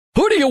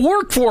Who do you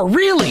work for,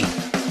 really?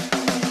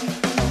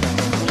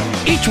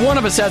 Each one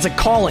of us has a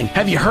calling.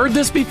 Have you heard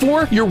this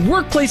before? Your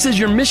workplace is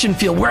your mission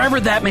field, wherever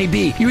that may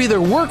be. You either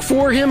work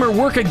for him or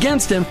work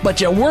against him, but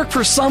you work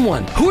for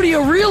someone. Who do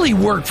you really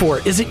work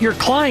for? Is it your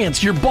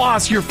clients, your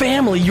boss, your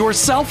family,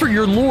 yourself, or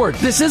your Lord?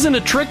 This isn't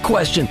a trick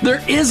question.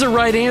 There is a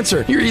right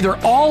answer. You're either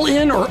all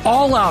in or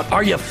all out.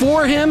 Are you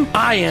for him?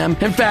 I am.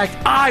 In fact,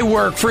 I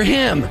work for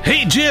him.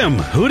 Hey, Jim,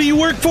 who do you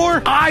work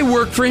for? I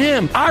work for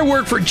him. I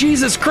work for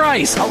Jesus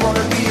Christ. I want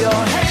to be your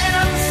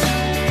hands.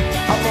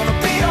 I want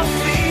to be your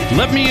feet.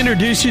 Let me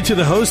introduce you to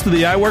the host of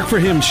the I Work For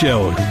Him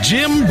show,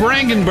 Jim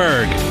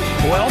Brangenberg.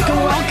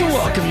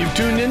 Welcome. You've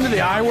tuned into the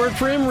I Work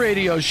For Him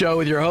radio show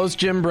with your host,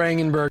 Jim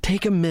Brangenberg.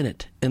 Take a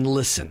minute and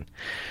listen.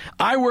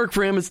 I Work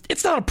For Him,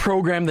 it's not a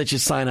program that you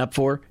sign up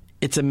for.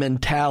 It's a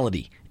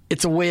mentality.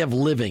 It's a way of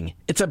living.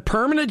 It's a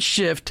permanent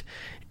shift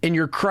in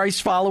your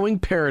Christ-following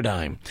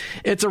paradigm.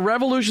 It's a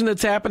revolution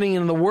that's happening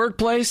in the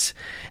workplace,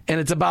 and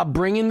it's about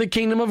bringing the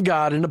kingdom of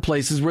God into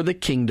places where the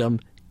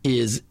kingdom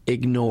is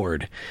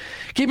ignored.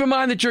 Keep in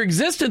mind that your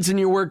existence in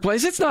your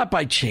workplace, it's not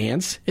by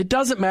chance. It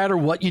doesn't matter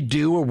what you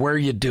do or where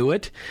you do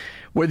it.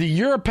 Whether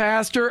you're a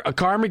pastor, a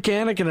car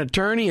mechanic, an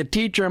attorney, a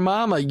teacher, a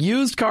mom, a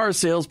used car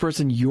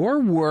salesperson, your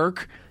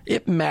work,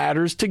 it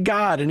matters to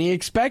God, and He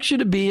expects you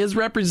to be His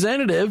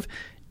representative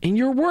in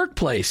your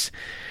workplace.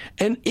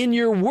 And in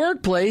your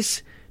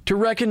workplace, to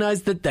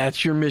recognize that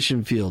that's your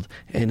mission field.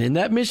 And in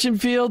that mission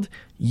field,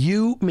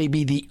 you may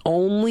be the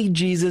only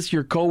Jesus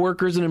your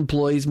coworkers and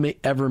employees may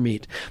ever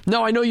meet.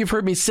 Now, I know you've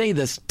heard me say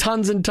this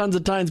tons and tons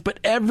of times, but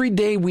every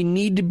day we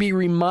need to be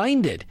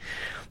reminded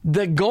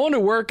that going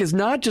to work is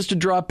not just to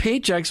draw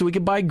paychecks so we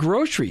can buy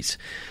groceries.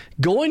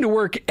 Going to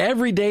work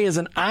every day is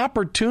an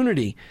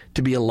opportunity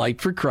to be a light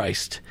for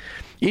Christ.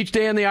 Each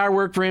day on the I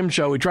Work For Him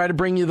show, we try to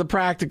bring you the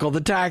practical, the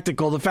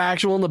tactical, the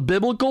factual, and the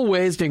biblical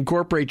ways to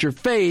incorporate your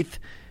faith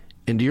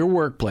into your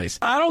workplace.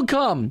 I don't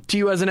come to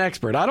you as an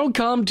expert. I don't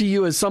come to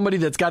you as somebody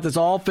that's got this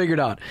all figured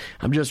out.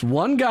 I'm just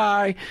one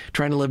guy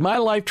trying to live my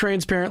life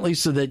transparently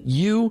so that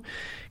you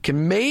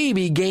can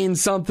maybe gain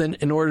something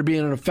in order to be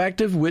an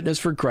effective witness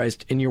for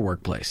Christ in your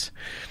workplace.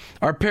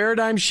 Our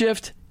paradigm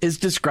shift is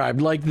described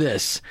like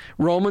this.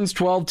 Romans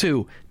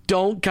 12:2.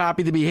 Don't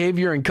copy the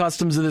behavior and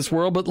customs of this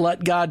world, but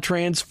let God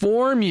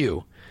transform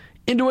you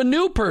into a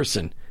new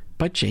person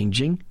by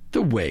changing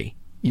the way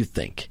you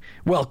think.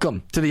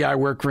 Welcome to the I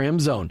Work For Him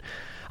zone.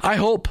 I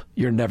hope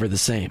you're never the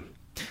same.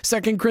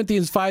 2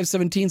 Corinthians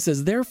 5:17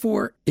 says,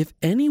 therefore, if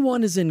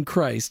anyone is in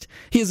Christ,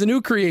 he is a new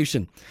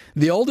creation.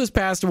 The old has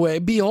passed away.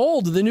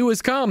 Behold, the new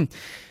has come.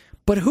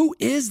 But who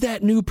is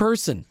that new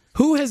person?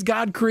 Who has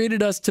God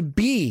created us to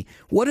be?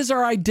 What is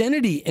our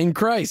identity in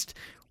Christ?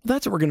 Well,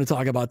 that's what we're going to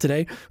talk about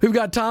today. We've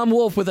got Tom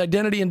Wolf with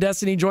Identity and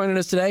Destiny joining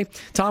us today.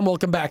 Tom,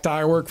 welcome back to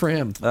I Work For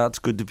Him. It's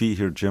good to be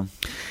here, Jim.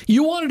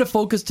 You wanted to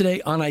focus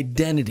today on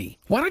identity.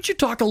 Why don't you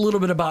talk a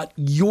little bit about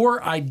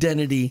your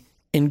identity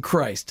in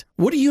Christ?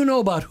 What do you know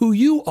about who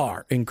you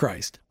are in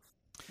Christ?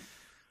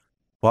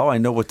 Well, I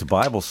know what the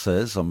Bible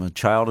says. I'm a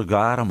child of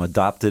God. I'm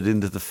adopted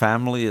into the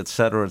family, et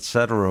cetera, et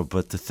cetera.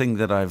 But the thing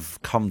that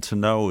I've come to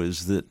know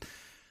is that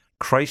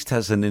Christ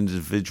has an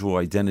individual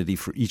identity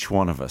for each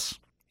one of us.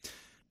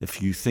 If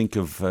you think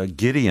of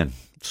Gideon,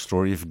 the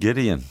story of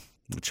Gideon,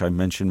 which I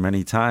mentioned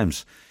many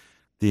times,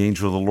 the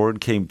angel of the Lord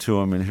came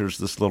to him, and here's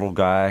this little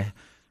guy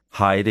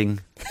hiding.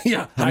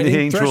 Yeah, and hiding, the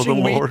angel of the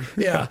threshing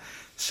wheat. Lord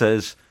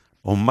says,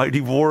 "O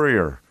mighty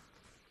warrior."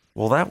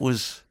 Well, that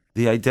was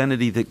the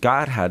identity that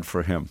God had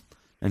for him,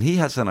 and He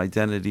has an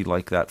identity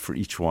like that for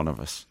each one of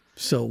us.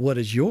 So what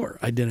is your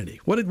identity?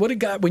 What did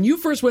God, when you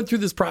first went through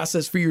this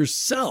process for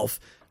yourself,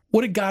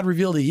 what did God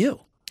reveal to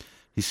you?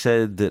 He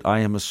said that I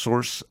am a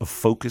source of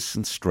focus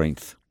and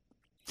strength.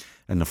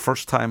 And the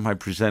first time I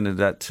presented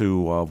that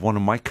to one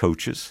of my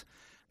coaches,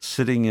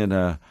 sitting in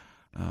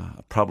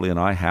probably an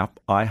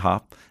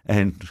IHOP,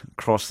 and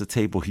across the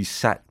table, he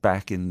sat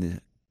back in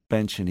the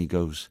bench and he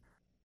goes,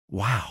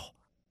 "Wow,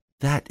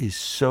 that is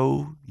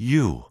so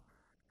you."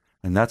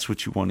 And that's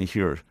what you want to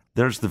hear.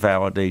 There's the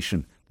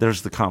validation.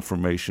 There's the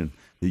confirmation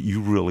that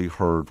you really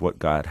heard what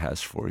God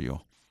has for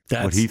you,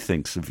 what He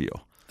thinks of you.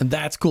 And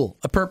that's cool.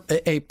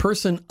 A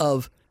person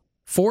of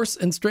force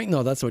and strength.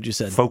 No, that's what you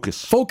said.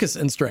 Focus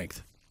and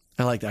strength.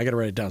 I like that. I got to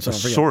write it down so I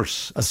don't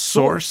forget. A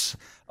source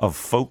of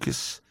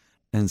focus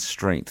and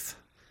strength.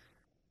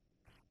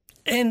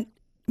 And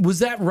was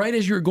that right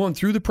as you were going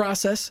through the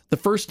process? The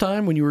first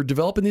time when you were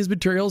developing these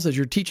materials, as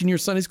you're teaching your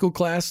Sunday school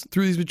class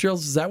through these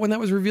materials, is that when that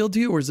was revealed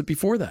to you, or is it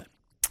before that?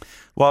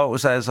 Well, it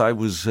was as I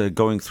was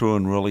going through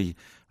and really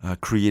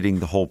creating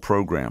the whole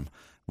program,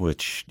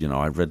 which,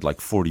 I read like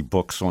 40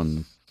 books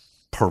on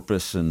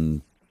purpose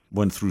and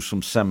went through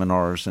some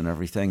seminars and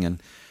everything. And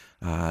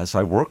as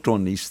I worked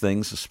on these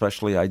things,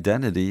 especially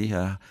identity,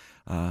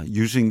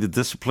 using the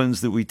disciplines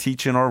that we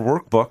teach in our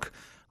workbook,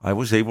 I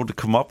was able to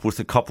come up with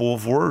a couple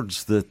of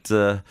words that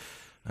the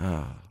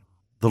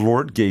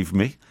Lord gave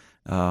me.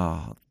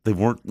 They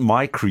weren't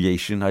my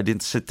creation. I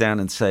didn't sit down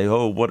and say,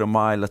 "Oh, what am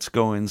I? Let's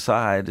go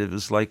inside." It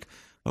was like,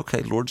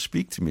 "Okay, Lord,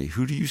 speak to me.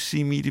 Who do you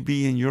see me to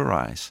be in your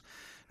eyes?"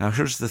 Now,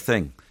 here's the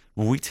thing.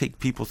 When we take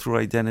people through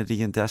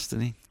identity and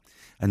destiny,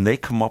 and they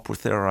come up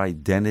with their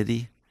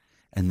identity,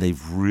 and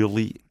they've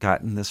really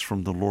gotten this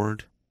from the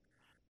Lord,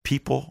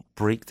 people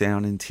break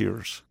down in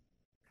tears.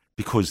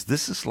 Because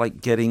this is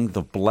like getting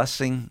the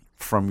blessing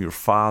from your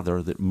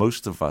Father that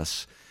most of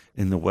us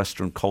in the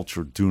Western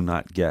culture do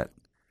not get.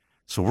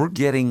 So we're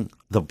getting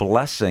the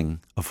blessing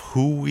of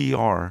who we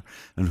are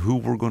and who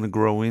we're going to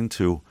grow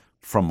into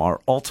from our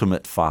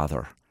ultimate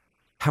Father.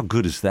 How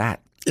good is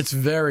that? It's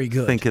very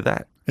good. Think of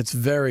that. It's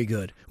very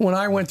good. When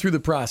I went through the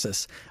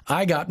process,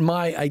 I got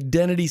my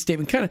identity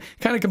statement, kind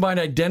of combined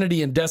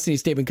identity and destiny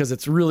statement, because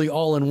it's really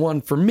all in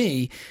one for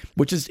me,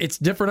 which is, it's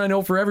different, I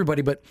know, for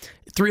everybody, but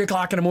 3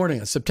 o'clock in the morning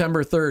on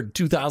September 3rd,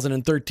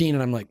 2013,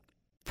 and I'm like,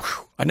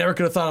 whew, I never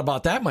could have thought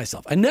about that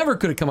myself. I never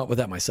could have come up with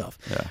that myself.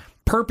 Yeah.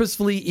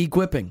 Purposefully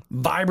equipping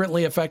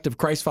vibrantly effective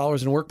Christ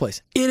followers in the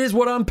workplace. It is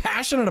what I'm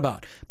passionate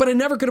about, but I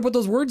never could have put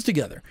those words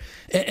together.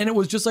 And it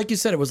was just like you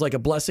said, it was like a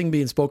blessing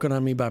being spoken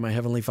on me by my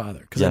Heavenly Father,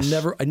 because Yes.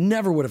 I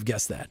never would have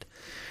guessed that.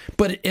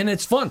 And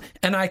it's fun.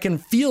 And I can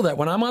feel that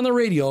when I'm on the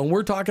radio and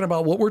we're talking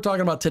about what we're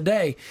talking about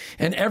today,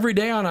 and every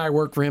day on I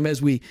Work for Him, as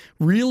we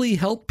really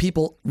help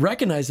people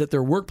recognize that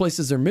their workplace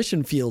is their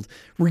mission field,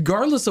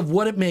 regardless of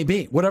what it may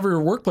be, whatever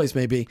your workplace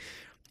may be,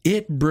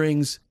 it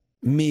brings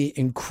me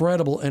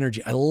incredible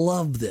energy. I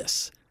love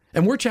this.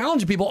 And we're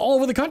challenging people all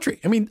over the country.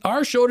 I mean,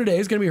 our show today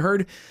is going to be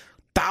heard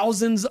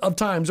thousands of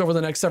times over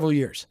the next several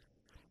years.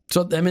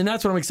 So, I mean,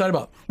 that's what I'm excited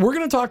about. We're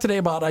going to talk today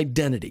about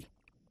identity.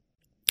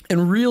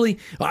 And really,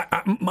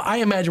 I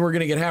imagine we're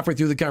going to get halfway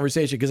through the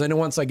conversation, because I know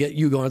once I get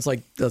you going, it's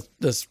like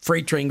this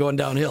freight train going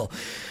downhill.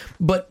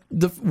 But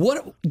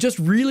just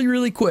really,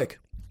 really quick,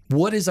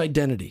 what is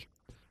identity?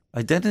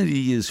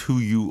 Identity is who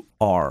you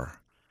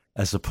are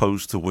as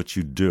opposed to what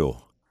you do.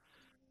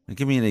 Now,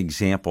 give me an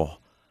example.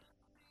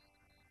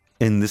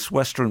 In this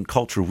Western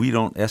culture, we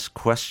don't ask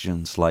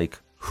questions like,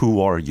 who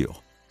are you?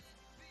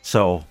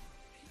 So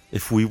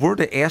if we were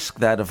to ask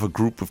that of a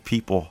group of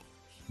people,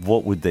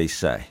 what would they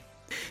say?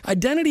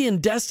 Identity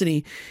and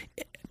destiny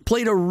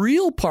played a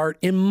real part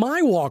in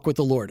my walk with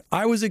the Lord.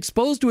 I was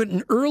exposed to it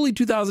in early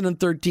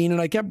 2013, and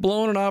I kept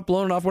blowing it off.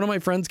 One of my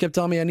friends kept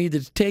telling me I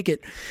needed to take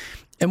it.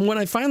 And when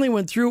I finally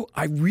went through,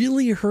 I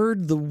really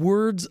heard the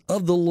words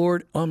of the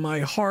Lord on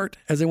my heart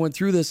as I went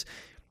through this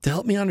to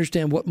help me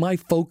understand what my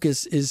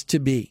focus is to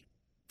be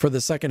for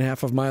the second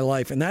half of my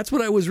life. And that's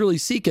what I was really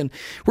seeking.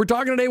 We're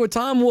talking today with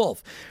Tom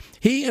Wolf.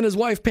 He and his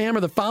wife, Pam,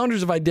 are the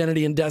founders of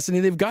Identity and Destiny.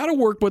 They've got a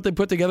workbook they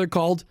put together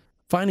called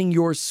Finding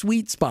Your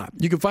Sweet Spot.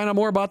 You can find out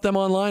more about them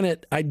online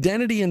at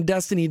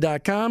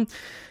identityanddestiny.com.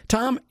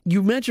 Tom,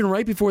 you mentioned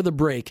right before the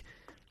break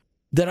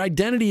that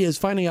identity is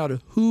finding out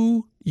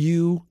who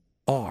you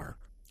are.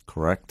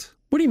 Correct.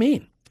 What do you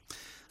mean?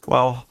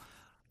 Well,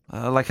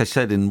 like I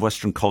said, in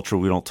Western culture,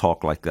 we don't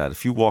talk like that.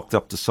 If you walked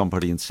up to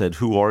somebody and said,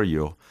 who are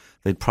you?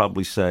 They'd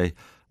probably say,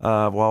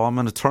 well, I'm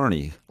an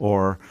attorney,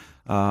 or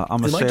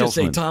I'm a salesman. They might just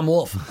say, Tom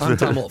Wolf. I'm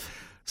Tom Wolf.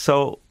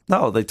 So,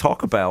 no, they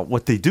talk about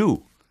what they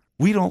do.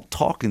 We don't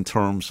talk in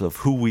terms of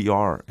who we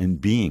are and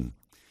being.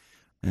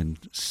 And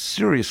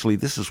seriously,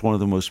 this is one of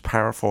the most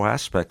powerful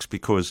aspects,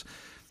 because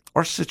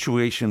our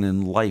situation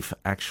in life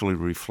actually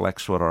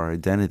reflects what our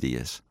identity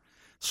is.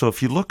 So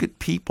if you look at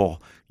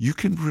people, you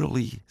can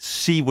really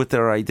see what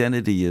their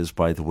identity is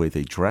by the way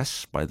they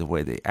dress, by the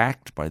way they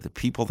act, by the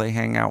people they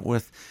hang out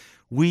with.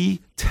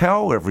 We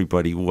tell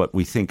everybody what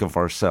we think of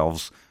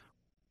ourselves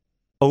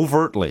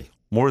overtly,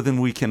 more than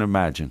we can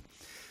imagine.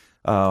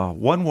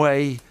 One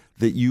way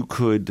that you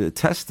could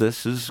test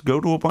this is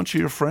go to a bunch of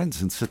your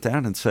friends and sit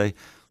down and say,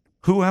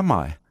 who am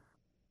I?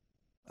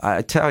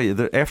 I tell you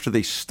that after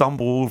they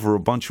stumble over a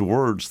bunch of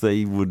words,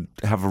 they would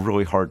have a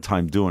really hard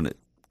time doing it,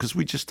 because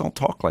we just don't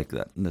talk like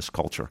that in this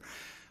culture.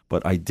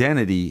 But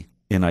identity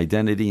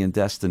and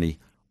destiny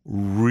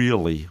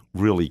really,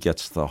 really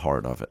gets to the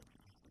heart of it.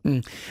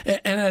 And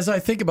as I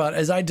think about it,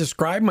 as I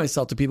describe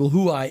myself to people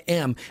who I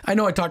am, I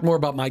know I talk more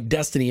about my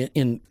destiny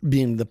in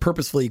being the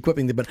purposefully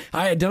equipping, but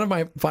I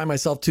identify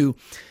myself to,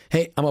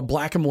 hey, I'm a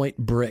black and white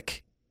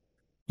brick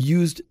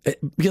used,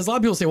 because a lot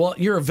of people say, well,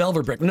 you're a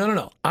velvet brick.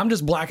 No. I'm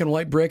just black and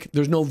white brick.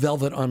 There's no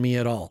velvet on me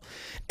at all.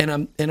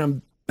 And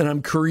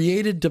I'm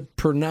created to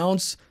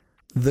pronounce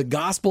the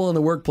gospel in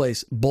the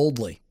workplace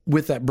boldly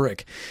with that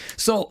brick.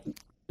 So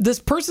this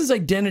person's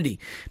identity.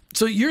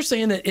 So you're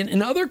saying that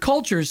in other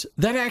cultures,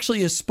 that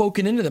actually is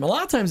spoken into them. A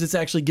lot of times it's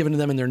actually given to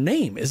them in their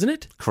name, isn't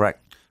it?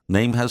 Correct.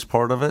 Name has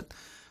part of it.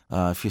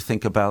 If you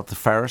think about the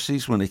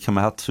Pharisees, when they come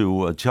out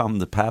to John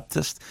the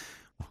Baptist,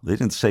 they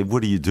didn't say,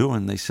 what are you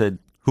doing? They said,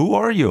 who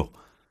are you?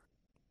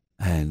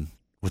 And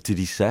what did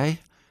he say?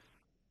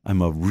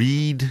 I'm a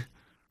reed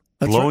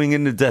blowing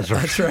in the desert.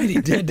 That's right.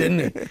 He did,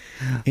 didn't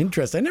he?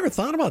 Interesting. I never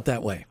thought about it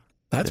that way.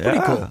 That's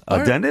pretty cool.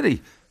 Identity.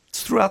 Right.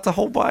 It's throughout the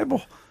whole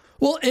Bible.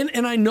 Well,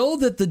 and I know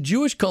that the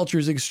Jewish culture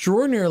is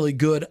extraordinarily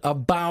good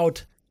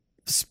about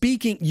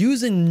speaking,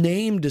 using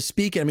name to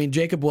speak. I mean,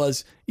 Jacob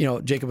was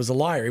a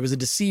liar. He was a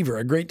deceiver,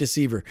 a great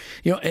deceiver.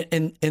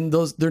 And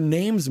those, their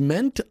names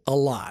meant a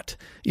lot.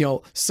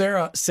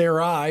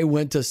 Sarai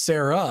went to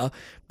Sarah,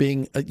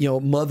 being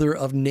mother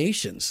of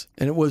nations,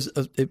 and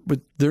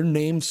their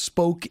name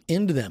spoke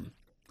into them.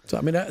 So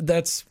I mean,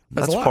 that's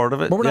a lot. Part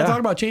of it. But we're not talking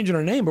about changing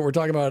our name, but we're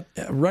talking about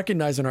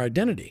recognizing our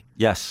identity.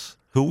 Yes,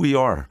 who we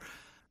are.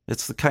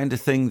 It's the kind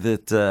of thing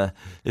that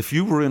if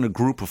you were in a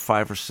group of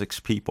 5 or 6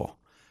 people,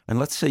 and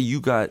let's say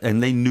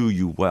and they knew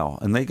you well,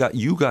 and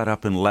you got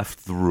up and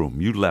left the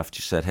room. You left.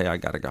 You said, "Hey, I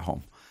got to go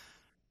home."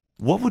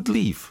 What would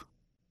leave?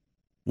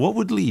 What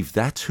would leave?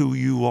 That's who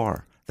you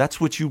are. That's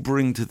what you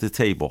bring to the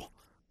table.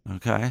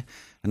 Okay?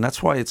 And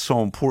that's why it's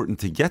so important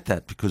to get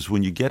that, because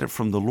when you get it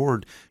from the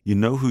Lord, you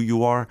know who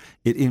you are.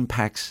 It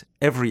impacts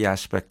every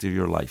aspect of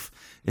your life.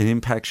 It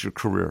impacts your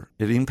career.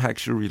 It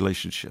impacts your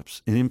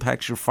relationships. It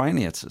impacts your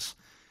finances.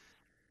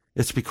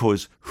 It's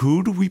because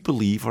who do we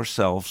believe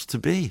ourselves to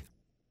be?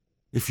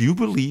 If you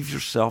believe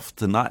yourself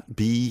to not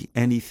be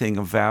anything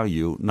of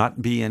value,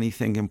 not be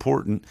anything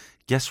important,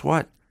 guess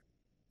what?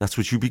 That's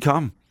what you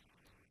become.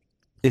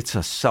 It's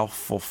a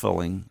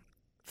self-fulfilling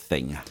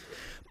thing.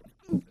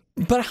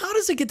 But how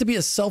does it get to be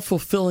a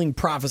self-fulfilling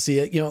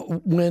prophecy?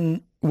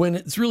 When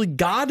it's really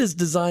God has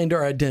designed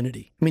our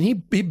identity. I mean,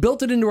 he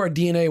built it into our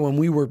DNA when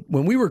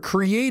we were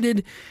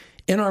created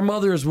in our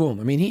mother's womb.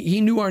 I mean,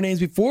 he knew our names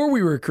before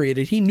we were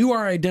created. He knew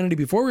our identity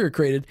before we were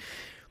created.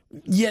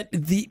 Yet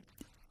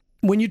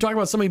when you talk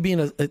about somebody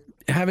being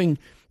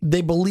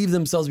they believe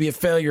themselves to be a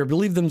failure,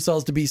 believe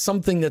themselves to be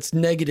something that's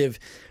negative,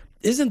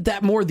 isn't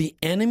that more the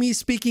enemy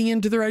speaking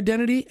into their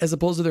identity as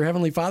opposed to their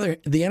Heavenly Father?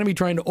 The enemy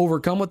trying to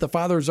overcome what the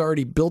Father has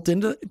already built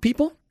into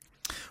people?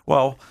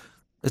 Well,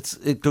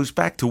 it goes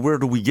back to, where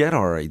do we get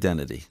our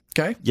identity?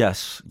 Okay.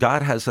 Yes,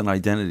 God has an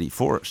identity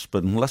for us,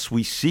 but unless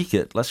we seek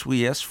it, unless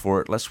we ask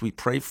for it, unless we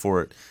pray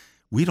for it,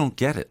 we don't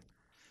get it.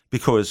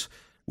 Because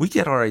we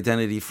get our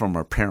identity from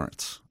our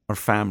parents, our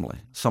family,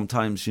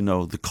 sometimes,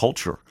 the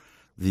culture,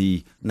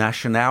 the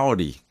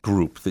nationality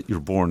group that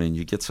you're born in.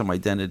 You get some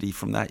identity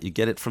from that. You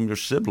get it from your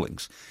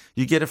siblings.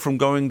 You get it from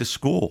going to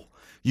school.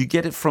 You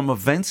get it from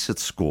events at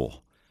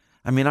school.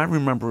 I mean, I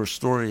remember a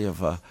story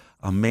of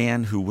a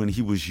man who, when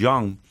he was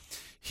young,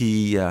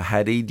 he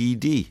had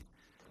ADD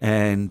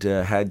and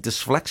had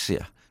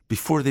dyslexia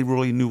before they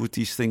really knew what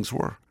these things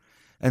were.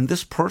 And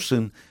this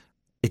person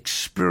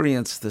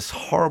experienced this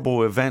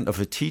horrible event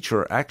of a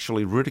teacher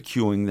actually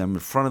ridiculing them in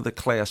front of the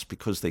class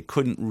because they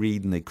couldn't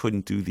read and they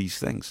couldn't do these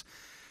things.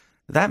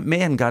 That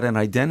man got an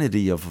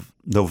identity of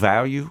no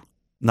value,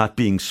 not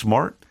being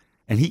smart,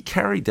 and he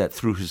carried that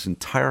through his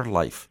entire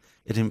life.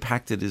 It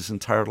impacted his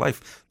entire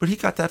life. But he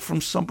got that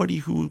from somebody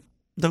who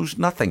knows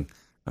nothing,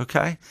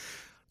 okay?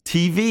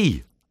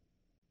 TV,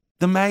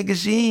 the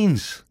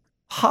magazines,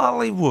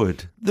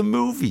 Hollywood, the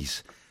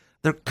movies.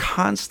 They're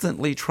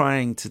constantly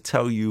trying to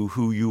tell you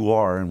who you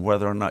are and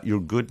whether or not you're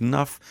good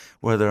enough,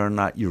 whether or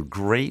not you're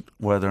great,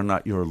 whether or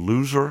not you're a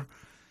loser.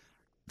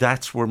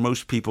 That's where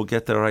most people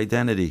get their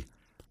identity.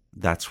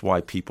 That's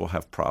why people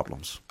have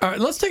problems. All right,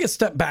 let's take a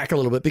step back a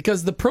little bit,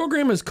 because the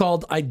program is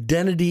called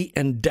Identity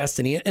and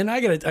Destiny. And I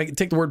gotta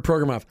take the word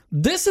program off.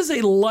 This is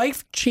a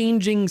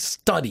life-changing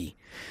study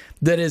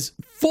that is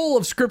full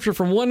of scripture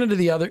from one end to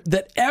the other,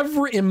 that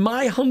in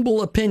my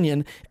humble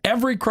opinion,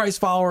 every Christ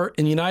follower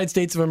in the United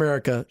States of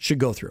America should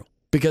go through,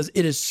 because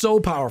it is so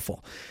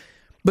powerful.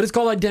 But it's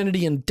called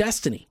Identity and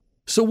Destiny.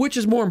 So which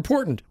is more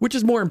important? Which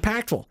is more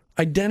impactful?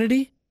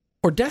 Identity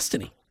or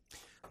destiny?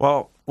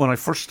 Well, when I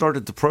first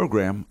started the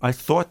program, I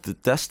thought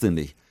that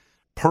destiny,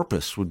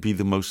 purpose, would be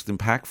the most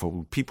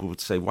impactful. People would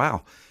say,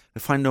 wow,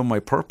 if I know my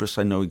purpose,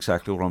 I know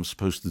exactly what I'm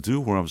supposed to do,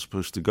 where I'm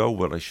supposed to go,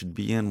 what I should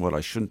be in, what I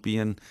shouldn't be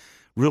in.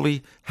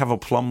 Really have a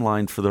plumb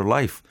line for their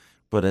life.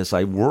 But as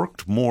I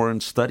worked more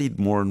and studied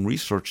more and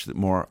researched it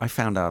more, I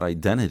found out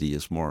identity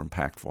is more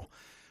impactful,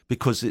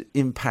 because it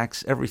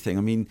impacts everything.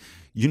 I mean,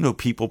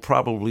 people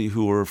probably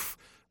who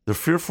they're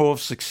fearful of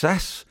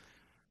success.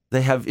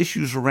 They have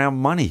issues around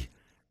money.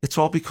 It's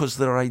all because of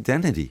their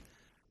identity.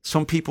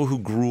 Some people who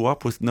grew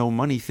up with no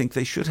money think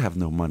they should have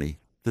no money,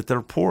 that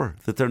they're poor,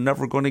 that they're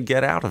never going to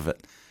get out of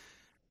it.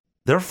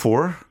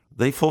 Therefore,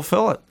 they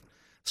fulfill it.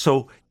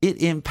 So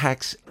it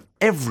impacts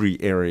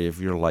every area of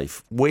your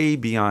life, way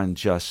beyond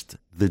just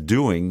the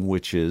doing,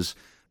 which is,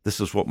 this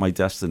is what my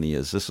destiny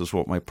is, this is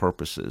what my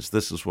purpose is,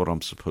 this is what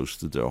I'm supposed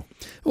to do.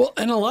 Well,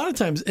 and a lot of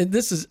times, and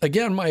this is,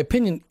 again, my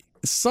opinion,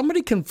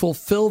 somebody can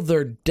fulfill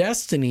their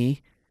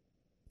destiny.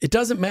 It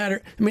doesn't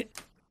matter. I mean,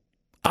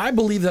 I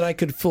believe that I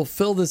could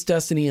fulfill this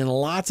destiny in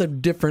lots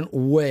of different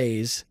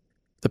ways.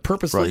 The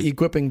purposefully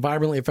equipping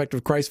vibrantly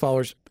effective Christ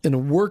followers in a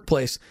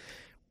workplace.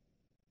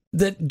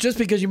 That just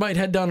because you might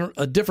head down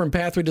a different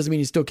pathway doesn't mean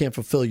you still can't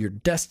fulfill your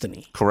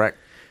destiny. Correct.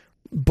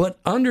 But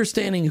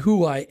understanding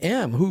who I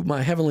am, who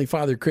my Heavenly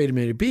Father created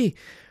me to be,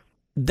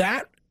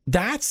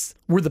 that's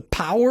where the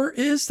power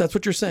is. That's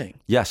what you're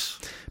saying. Yes.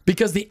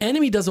 Because the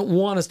enemy doesn't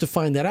want us to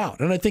find that out.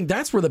 And I think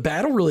that's where the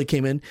battle really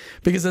came in.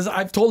 Because as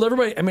I've told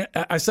everybody, I mean,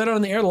 I said it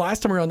on the air the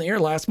last time we were on the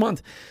air last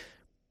month,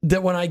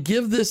 that when I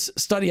give this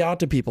study out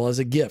to people as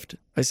a gift,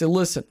 I say,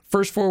 listen,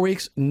 first 4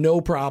 weeks,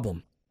 no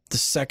problem. The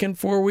second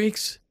 4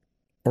 weeks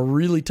are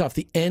really tough.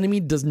 The enemy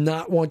does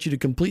not want you to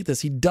complete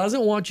this. He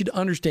doesn't want you to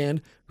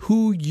understand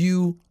who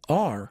you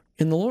are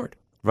in the Lord.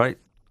 Right.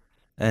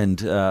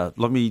 And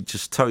let me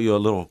just tell you a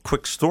little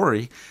quick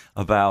story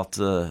about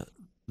the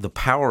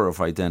power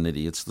of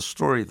identity. It's the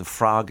story of the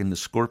frog and the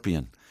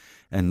scorpion.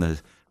 And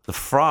the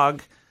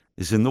frog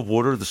is in the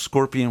water. The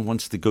scorpion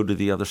wants to go to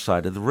the other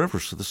side of the river.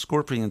 So the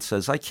scorpion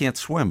says, I can't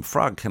swim.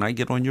 Frog, can I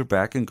get on your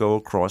back and go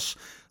across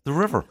the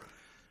river?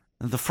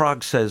 And the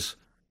frog says,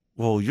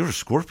 well, you're a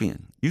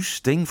scorpion. You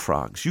sting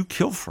frogs. You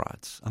kill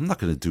frogs. I'm not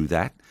going to do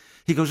that.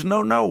 He goes,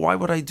 no, why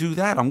would I do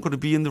that? I'm going to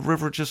be in the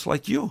river just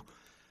like you.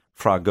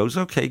 Frog goes,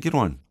 okay, get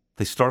on.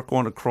 They start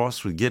going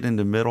across. We get in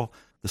the middle.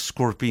 The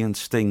scorpion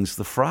stings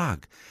the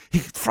frog.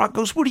 Frog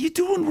goes, what are you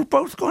doing? We're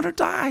both going to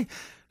die.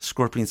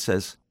 Scorpion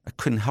says, I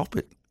couldn't help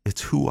it.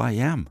 It's who I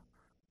am.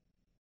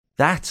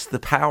 That's the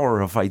power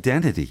of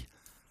identity.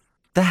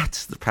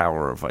 That's the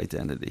power of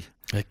identity.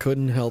 I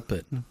couldn't help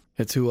it.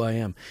 It's who I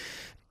am.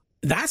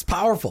 That's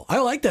powerful. I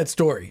like that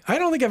story. I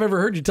don't think I've ever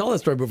heard you tell that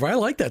story before. I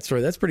like that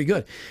story. That's pretty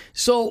good.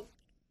 So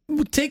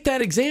take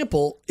that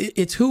example.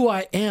 It's who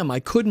I am. I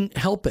couldn't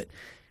help it.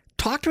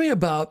 Talk to me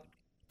about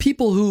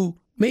people who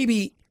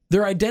maybe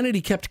their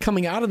identity kept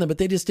coming out of them, but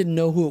they just didn't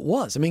know who it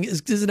was. I mean,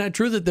 isn't that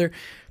true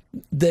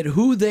that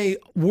who they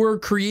were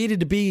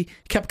created to be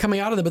kept coming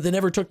out of them, but they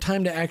never took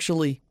time to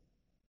actually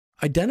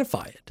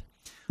identify it?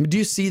 I mean, do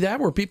you see that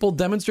where people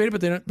demonstrate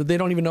it, but they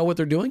don't even know what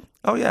they're doing?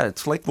 Oh, yeah.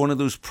 It's like one of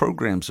those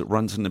programs that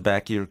runs in the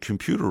back of your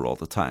computer all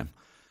the time.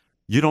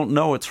 You don't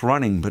know it's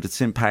running, but it's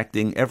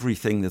impacting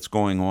everything that's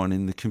going on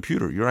in the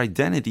computer. Your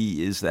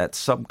identity is that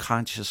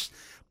subconscious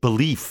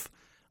belief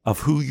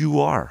of who you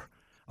are,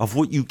 of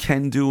what you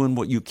can do and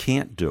what you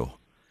can't do.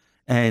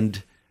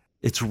 And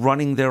it's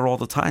running there all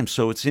the time.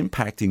 So it's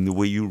impacting the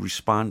way you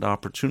respond to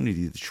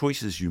opportunity, the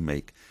choices you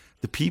make,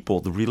 the people,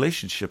 the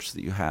relationships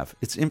that you have.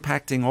 It's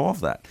impacting all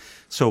of that.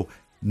 So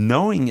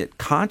knowing it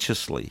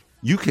consciously,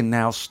 you can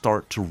now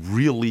start to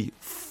really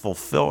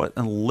fulfill it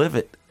and live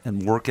it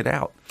and work it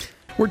out.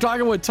 We're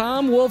talking with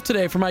Tom Wolf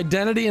today from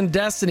Identity and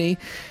Destiny,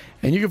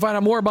 and you can find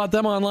out more about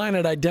them online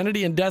at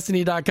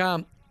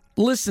identityanddestiny.com.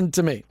 Listen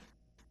to me.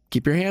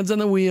 Keep your hands on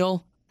the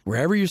wheel.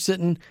 Wherever you're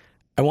sitting,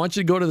 I want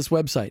you to go to this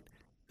website.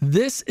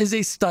 This is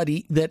a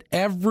study that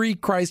every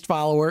Christ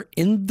follower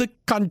in the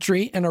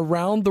country and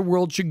around the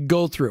world should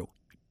go through.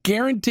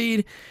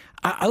 Guaranteed.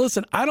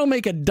 Listen, I don't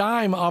make a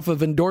dime off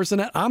of endorsing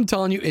it. I'm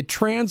telling you, it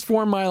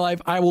transformed my life.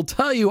 I will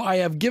tell you, I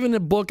have given a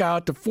book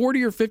out to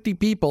 40 or 50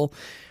 people.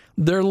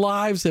 Their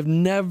lives have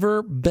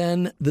never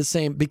been the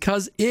same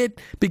because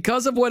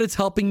of what it's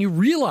helping you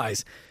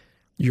realize.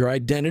 Your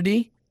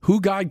identity,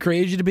 who God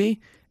created you to be,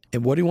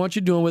 and what he wants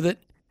you doing with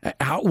it,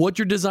 what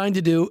you're designed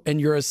to do, and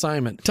your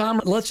assignment.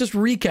 Tom, let's just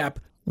recap.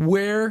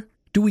 Where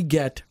do we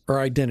get our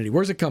identity?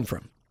 Where does it come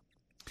from?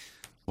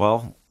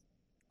 Well,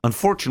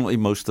 unfortunately,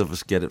 most of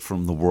us get it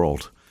from the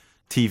world.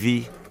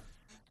 TV,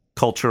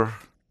 culture,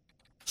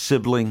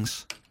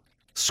 siblings,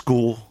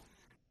 school,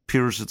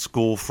 peers at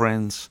school,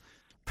 friends,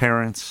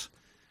 parents.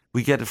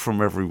 We get it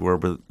from everywhere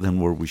but than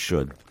where we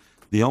should.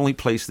 The only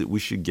place that we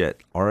should get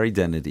our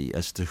identity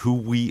as to who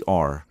we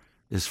are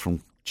is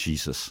from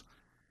Jesus.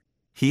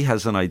 He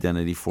has an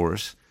identity for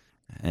us,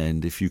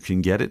 and if you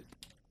can get it,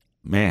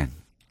 man,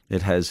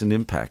 it has an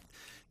impact.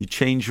 You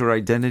change your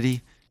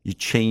identity, you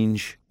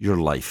change your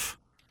life.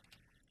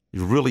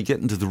 You really get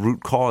into the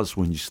root cause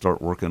when you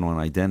start working on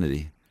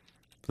identity.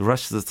 The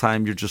rest of the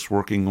time, you're just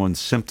working on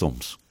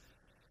symptoms.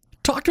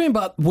 Talk to me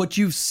about what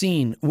you've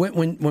seen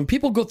when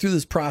people go through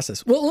this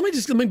process. Well,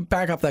 let me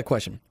back up that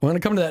question. I'm going to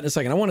come to that in a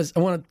second. I want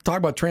to talk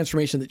about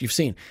transformation that you've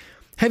seen.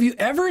 Have you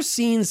ever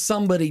seen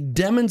somebody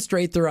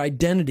demonstrate their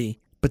identity,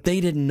 but they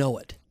didn't know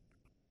it?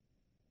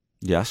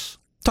 Yes.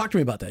 Talk to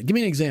me about that. Give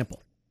me an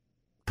example.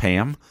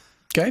 Pam.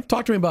 Okay.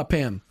 Talk to me about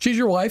Pam. She's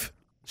your wife.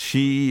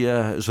 She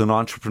is an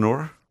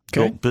entrepreneur,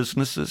 built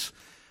businesses.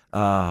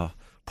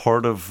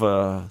 Part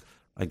of,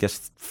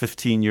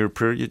 15-year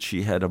period,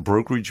 she had a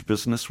brokerage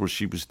business where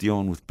she was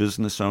dealing with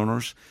business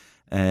owners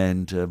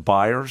and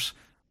buyers,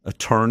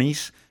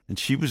 attorneys, and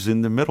she was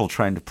in the middle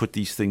trying to put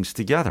these things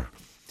together.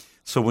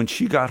 So when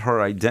she got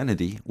her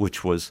identity,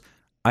 which was,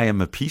 I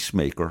am a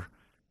peacemaker,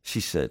 she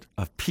said,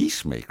 a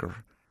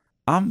peacemaker?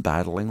 I'm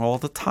battling all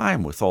the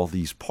time with all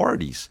these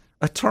parties,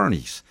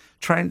 attorneys,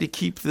 trying to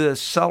keep the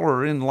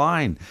seller in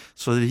line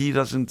so that he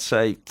doesn't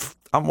say,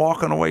 I'm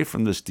walking away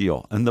from this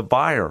deal, and the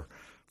buyer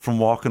from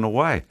walking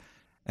away.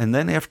 And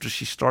then after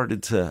she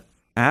started to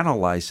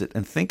analyze it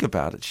and think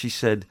about it, she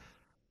said,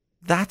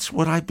 that's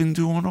what I've been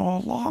doing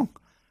all along.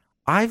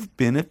 I've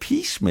been a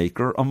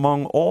peacemaker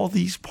among all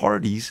these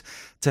parties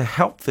to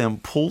help them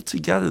pull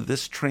together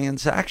this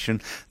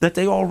transaction that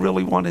they all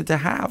really wanted to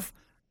have.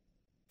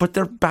 But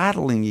they're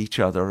battling each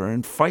other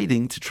and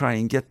fighting to try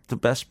and get the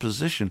best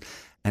position.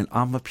 And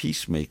I'm a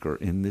peacemaker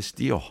in this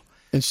deal.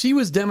 And she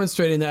was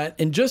demonstrating that,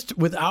 and just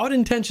without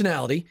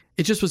intentionality,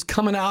 it just was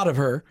coming out of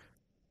her.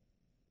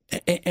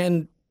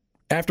 And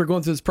after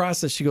going through this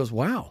process, she goes,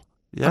 wow,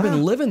 Yeah. I've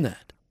been living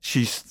that.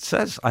 She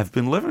says, I've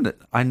been living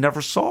it. I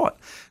never saw it.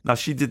 Now,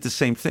 she did the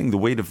same thing. The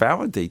way to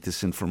validate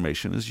this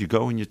information is you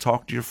go and you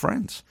talk to your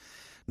friends.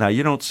 Now,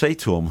 you don't say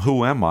to them,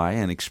 who am I,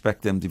 and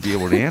expect them to be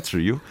able to answer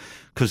you,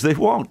 because they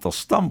won't. They'll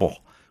stumble.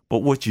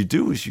 But what you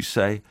do is you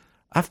say,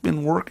 I've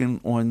been working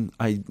on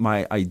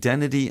my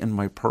identity and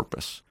my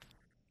purpose.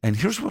 And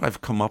here's what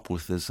I've come up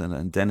with as an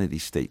identity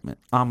statement.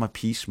 I'm a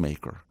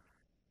peacemaker.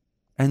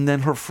 And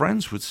then her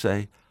friends would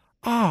say,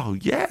 oh,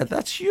 yeah,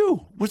 that's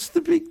you. What's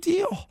the big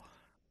deal?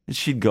 And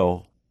she'd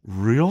go,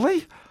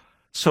 really?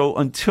 So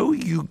until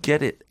you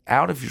get it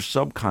out of your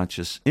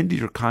subconscious into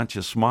your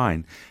conscious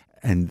mind,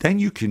 and then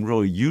you can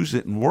really use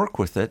it and work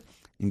with it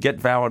and get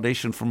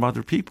validation from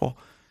other people,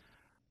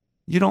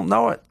 you don't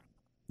know it.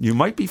 You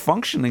might be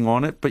functioning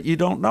on it, but you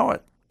don't know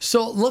it.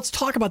 So let's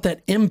talk about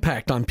that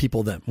impact on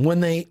people then. When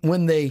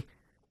they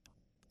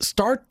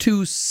start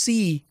to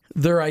see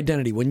their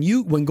identity,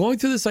 when going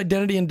through this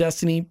identity and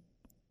destiny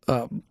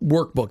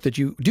workbook that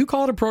do you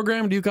call it a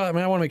program? Do you call it,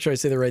 I want to make sure I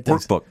say the right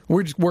things. Workbook.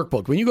 We're just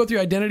workbook. When you go through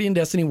identity and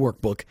destiny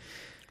workbook,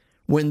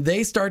 when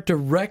they start to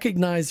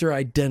recognize their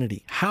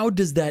identity, how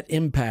does that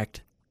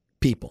impact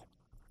people?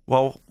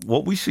 Well,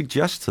 what we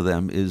suggest to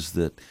them is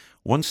that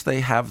once they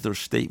have their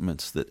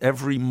statements, that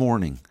every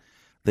morning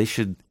they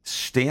should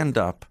stand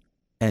up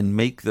and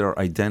make their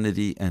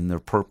identity and their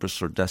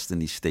purpose or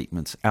destiny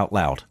statements out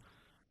loud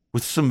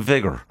with some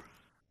vigor.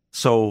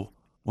 So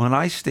when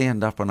I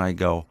stand up and I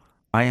go,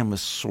 I am a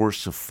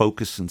source of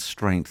focus and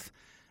strength,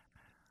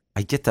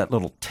 I get that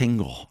little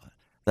tingle,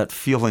 that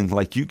feeling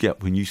like you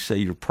get when you say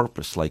your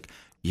purpose, like,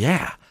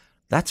 yeah,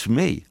 that's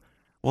me.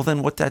 Well,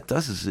 then what that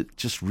does is it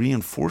just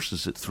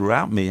reinforces it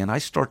throughout me, and I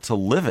start to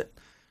live it.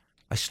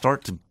 I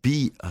start to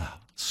be a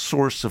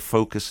source of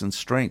focus and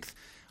strength.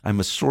 I'm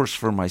a source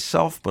for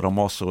myself, but I'm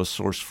also a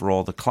source for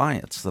all the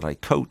clients that I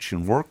coach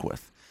and work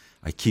with.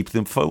 I keep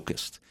them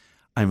focused.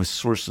 I'm a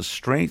source of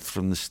strength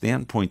from the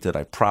standpoint that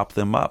I prop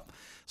them up.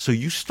 So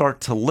you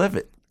start to live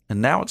it,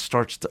 and now it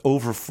starts to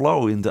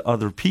overflow into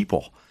other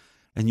people,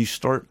 and you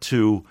start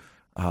to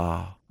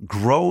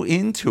grow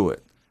into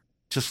it,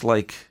 just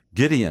like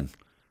Gideon,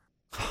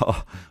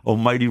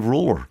 almighty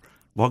ruler.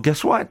 Well,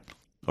 guess what?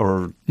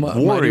 Or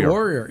Mighty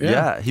warrior,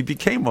 yeah. He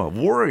became a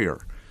warrior.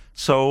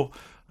 So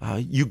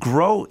you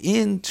grow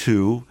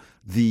into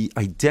the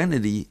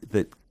identity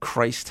that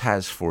Christ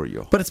has for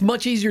you. But it's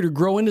much easier to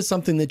grow into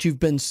something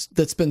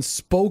that's been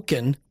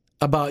spoken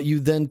about you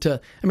than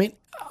to,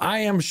 I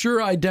am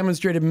sure I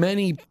demonstrated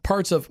many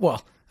parts of,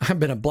 well, I've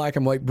been a black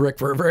and white brick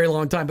for a very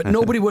long time, but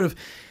nobody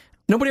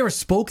ever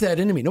spoke that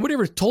into me. Nobody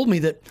ever told me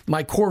that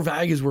my core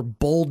values were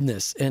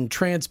boldness and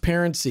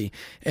transparency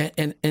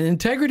and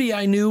integrity.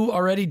 I knew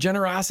already,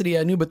 generosity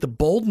I knew, but the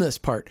boldness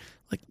part,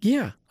 like,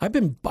 yeah, I've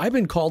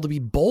been called to be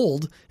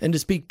bold and to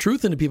speak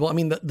truth into people.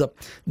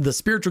 The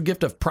spiritual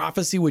gift of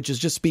prophecy, which is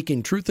just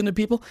speaking truth into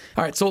people.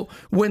 All right, so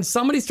when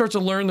somebody starts to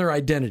learn their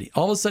identity,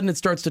 all of a sudden it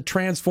starts to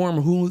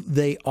transform who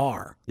they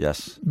are.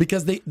 Yes.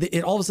 Because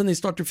all of a sudden they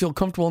start to feel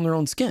comfortable in their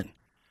own skin.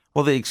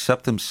 Well, they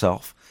accept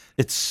themselves.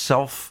 It's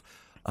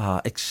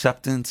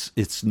acceptance,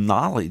 it's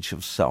knowledge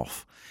of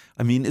self.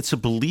 It's a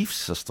belief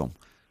system.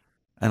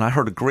 And I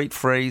heard a great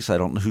phrase, I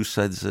don't know who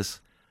says this,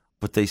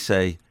 but they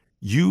say,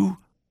 you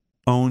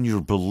own your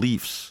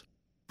beliefs,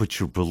 but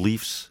your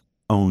beliefs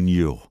own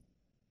you.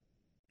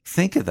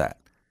 Think of that.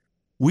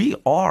 We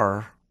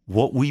are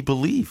what we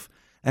believe.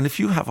 And if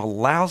you have a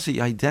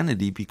lousy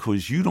identity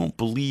because you don't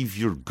believe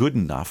you're good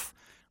enough,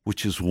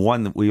 which is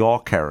one that we all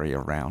carry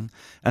around,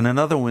 and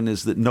another one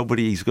is that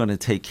nobody's going to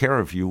take care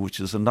of you, which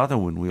is another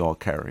one we all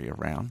carry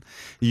around.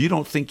 You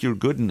don't think you're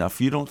good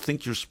enough. You don't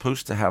think you're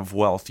supposed to have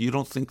wealth. You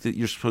don't think that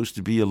you're supposed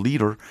to be a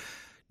leader.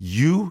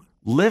 You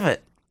live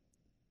it.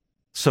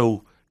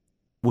 So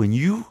when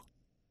you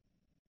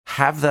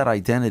have that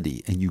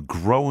identity and you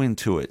grow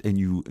into it and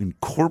you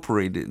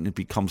incorporate it and it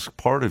becomes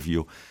part of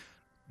you,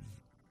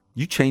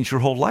 you change your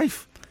whole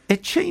life.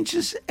 It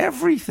changes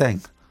everything.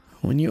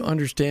 When you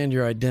understand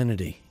your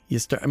identity, you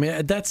start,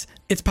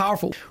 it's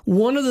powerful.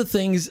 One of the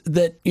things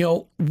that,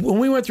 when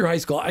we went through high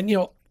school,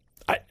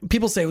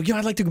 people say, well,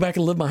 I'd like to go back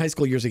and live my high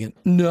school years again.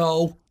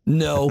 No,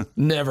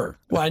 never.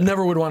 Well, I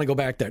never would want to go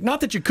back there. Not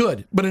that you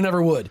could, but I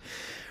never would.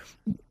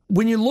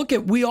 When you look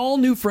at, we all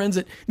knew friends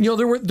that,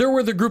 there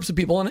were the groups of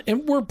people,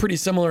 and we're pretty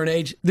similar in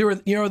age. There were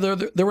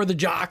the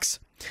jocks,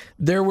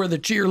 there were the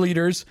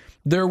cheerleaders,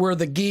 there were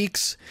the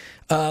geeks,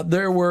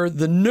 there were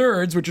the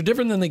nerds, which are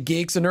different than the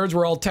geeks. The nerds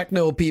were all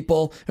techno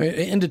people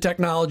into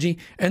technology,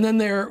 and then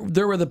there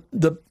were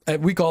the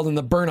we call them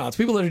the burnouts,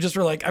 people that are just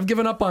like, I've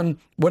given up on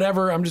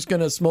whatever, I'm just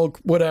going to smoke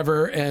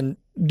whatever and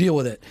deal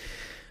with it.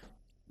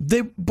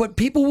 But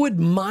people would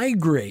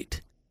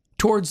migrate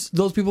towards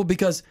those people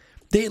because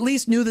they at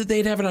least knew that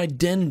they'd have an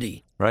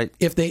identity, right?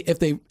 If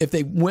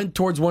they went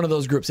towards one of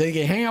those groups, they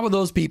could hang out with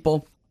those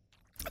people.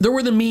 There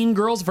were the mean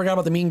girls. I forgot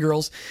about the mean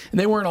girls, and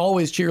they weren't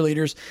always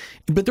cheerleaders.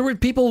 But there were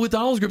people with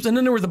all those groups, and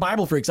then there were the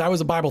Bible freaks. I was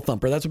a Bible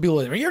thumper. That's what people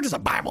were like, you're just a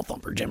Bible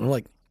thumper, Jim. I'm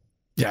like,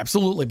 Yeah,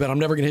 absolutely, but I'm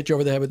never going to hit you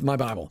over the head with my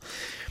Bible.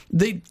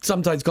 They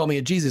sometimes call me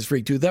a Jesus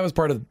freak, too. That was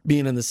part of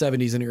being in the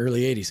 70s and the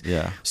early 80s.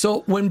 Yeah.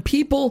 So when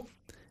people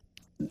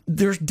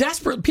are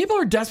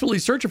desperately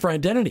searching for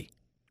identity.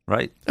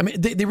 Right. I mean,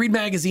 they read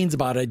magazines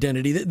about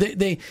identity.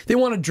 They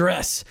want to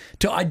dress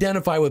to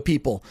identify with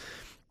people.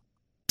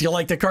 Do you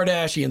like the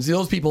Kardashians?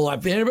 Those people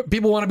want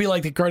to be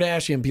like the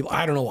Kardashian people.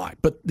 I don't know why,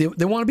 but they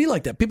want to be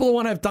like that. People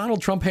want to have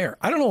Donald Trump hair.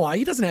 I don't know why.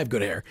 He doesn't have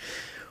good hair.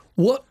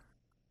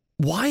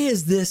 Why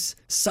is this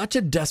such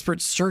a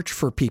desperate search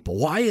for people?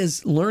 Why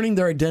is learning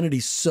their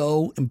identity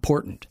so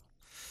important?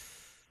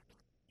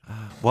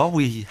 Well,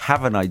 we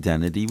have an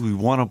identity. We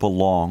want to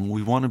belong.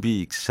 We want to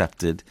be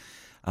accepted.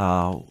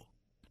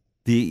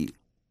 The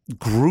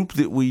group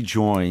that we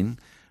join,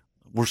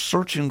 we're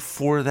searching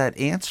for that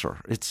answer.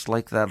 It's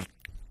like that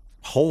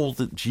hole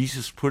that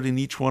Jesus put in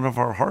each one of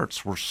our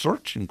hearts. We're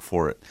searching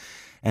for it.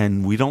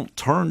 And we don't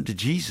turn to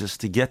Jesus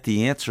to get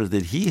the answer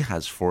that he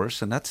has for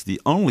us. And that's the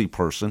only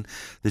person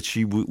that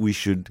we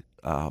should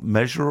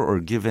measure or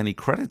give any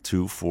credit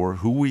to for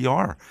who we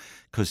are.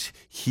 Because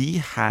he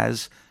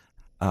has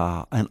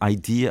an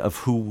idea of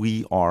who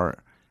we are,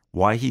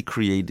 why he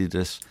created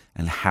us,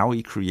 and how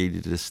he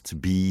created us to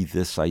be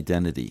this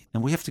identity.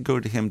 And we have to go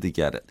to him to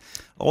get it.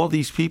 All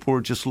these people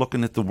are just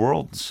looking at the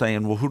world and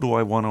saying, well, who do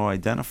I want to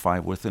identify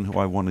with and who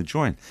I want to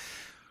join?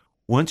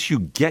 Once you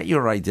get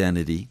your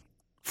identity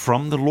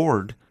from the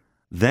Lord,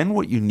 then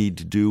what you need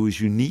to do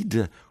is you need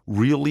to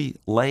really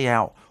lay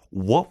out,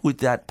 what would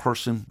that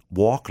person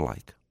walk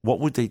like? What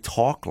would they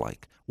talk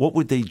like? What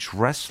would they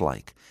dress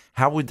like?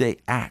 How would they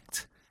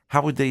act?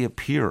 How would they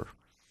appear?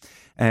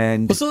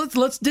 And so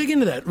let's dig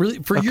into that really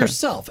for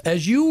yourself.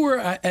 As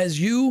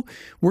you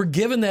were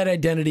given that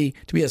identity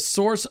to be a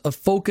source of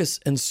focus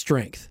and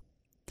strength,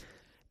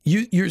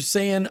 you're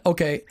saying,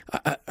 okay,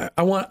 I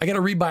got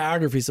to read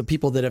biographies of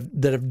people that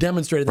have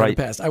demonstrated that in the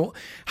past.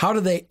 How do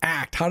they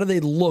act? How do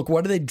they look?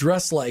 What do they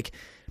dress like?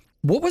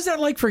 What was that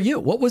like for you?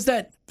 What was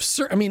that?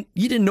 I mean,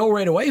 you didn't know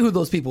right away who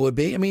those people would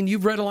be. I mean,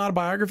 you've read a lot of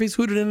biographies.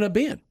 Who did it end up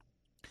being?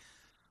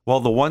 Well,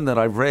 the one that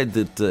I read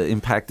that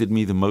impacted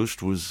me the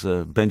most was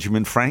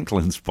Benjamin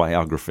Franklin's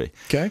biography.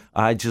 Okay.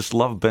 I just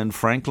love Ben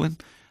Franklin,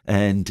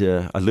 and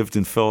I lived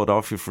in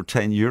Philadelphia for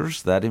 10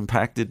 years. That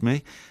impacted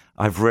me.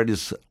 I've read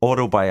his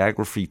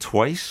autobiography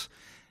twice.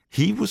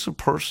 He was a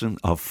person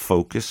of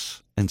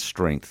focus and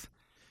strength.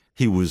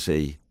 He was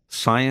a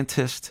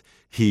scientist.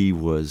 He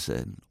was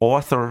an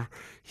author.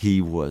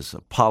 He was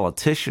a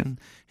politician.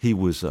 He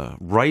was a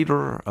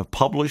writer, a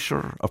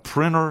publisher, a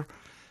printer.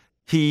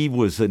 He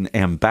was an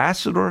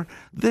ambassador.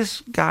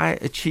 This guy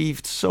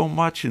achieved so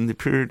much in the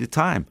period of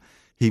time.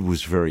 He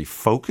was very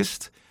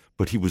focused,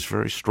 but he was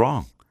very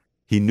strong.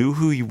 He knew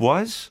who he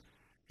was.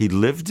 He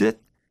lived it.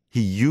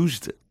 He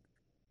used it.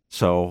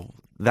 So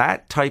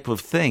that type of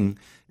thing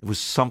was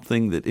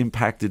something that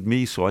impacted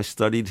me, so I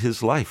studied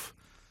his life.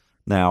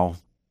 Now,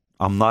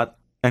 I'm not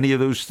any of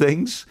those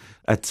things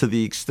to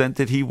the extent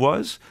that he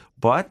was,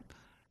 but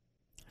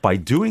by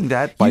doing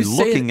that, by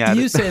looking at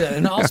it. You say that,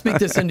 and I'll speak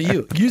this into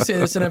you. You say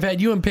this, and I've had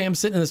you and Pam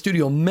sitting in the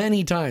studio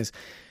many times.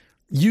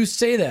 You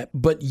say that,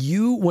 but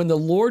when the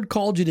Lord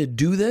called you to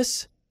do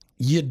this,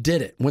 you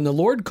did it. When the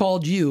Lord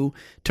called you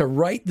to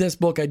write this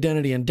book,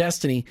 Identity and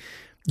Destiny,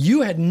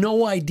 you had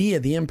no idea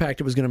the impact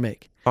it was going to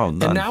make. Oh,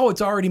 none. And now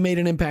it's already made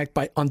an impact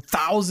on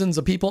thousands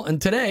of people.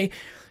 And today,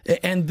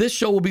 and this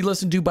show will be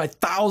listened to by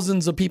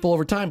thousands of people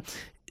over time.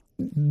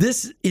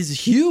 This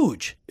is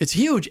huge. It's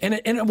huge. And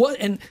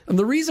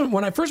the reason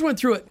when I first went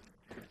through it,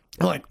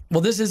 I'm like,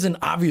 well, this isn't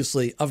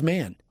obviously of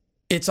man.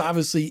 It's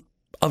obviously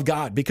of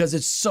God, because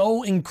it's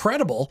so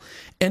incredible,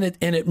 and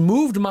it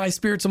moved my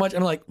spirit so much.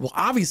 I'm like, well,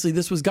 obviously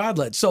this was God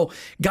led. So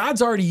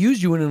God's already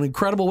used you in an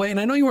incredible way. And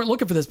I know you weren't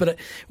looking for this, but I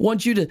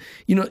want you to,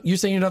 you're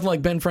saying you're nothing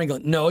like Ben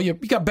Franklin. No, you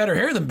got better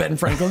hair than Ben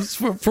Franklin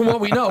from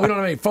what we know. We don't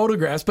have any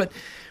photographs, but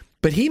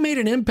he made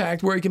an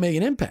impact where he can make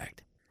an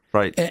impact.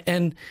 Right.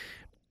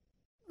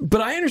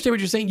 But I understand what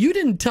you're saying. You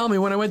didn't tell me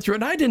when I went through it,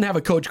 and I didn't have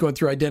a coach going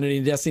through Identity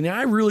and Destiny.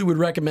 I really would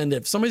recommend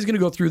if somebody's going to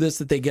go through this,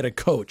 that they get a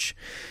coach.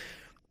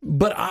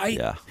 But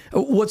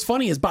what's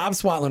funny is Bob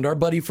Swatland, our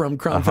buddy from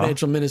Crown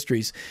Financial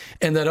Ministries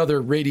and that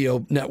other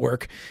radio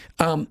network,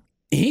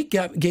 he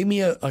gave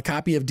me a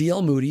copy of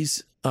D.L.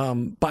 Moody's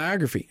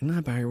biography.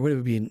 Not biography, what would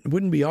it be? It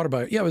wouldn't be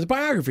autobiography. Yeah, it was a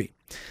biography.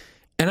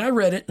 And I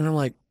read it, and I'm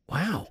like,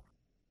 wow,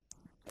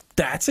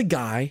 that's a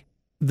guy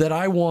that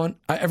I want.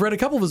 I've read a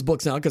couple of his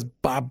books now because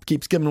Bob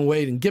keeps giving them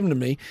away and giving them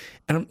to me.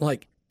 And I'm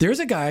like, there's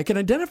a guy I can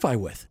identify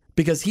with,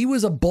 because he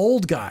was a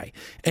bold guy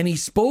and he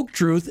spoke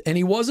truth, and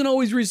he wasn't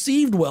always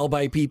received well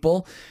by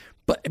people,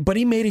 but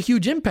he made a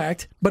huge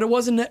impact. But it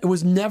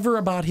was never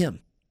about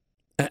him.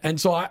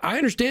 And so I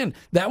understand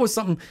that was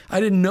something I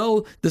didn't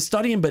know the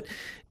studying, but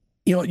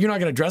you're not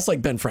going to dress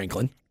like Ben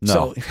Franklin.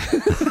 No.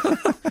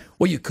 So,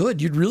 well, you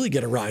could. You'd really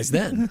get a rise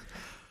then.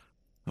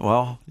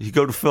 Well, you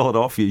go to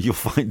Philadelphia, you'll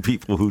find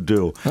people who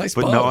do. I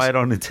But no, suppose. I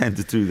don't intend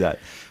to do that.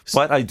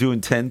 But I do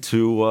intend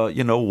to,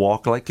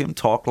 walk like him,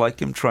 talk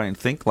like him, try and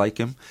think like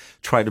him,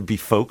 try to be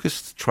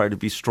focused, try to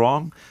be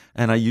strong.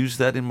 And I use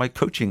that in my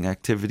coaching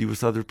activity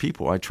with other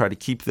people. I try to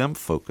keep them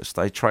focused.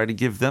 I try to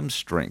give them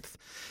strength.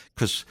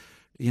 Because,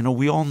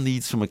 we all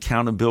need some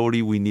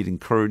accountability. We need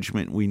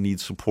encouragement. We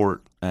need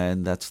support.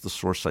 And that's the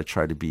source I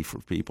try to be for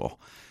people.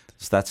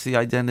 That's the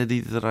identity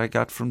that I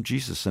got from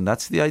Jesus, and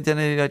that's the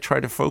identity I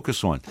try to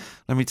focus on.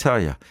 Let me tell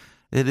you,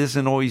 it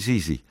isn't always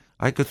easy.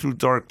 I go through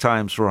dark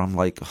times where I'm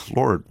like,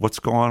 Lord, what's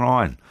going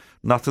on?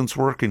 Nothing's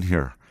working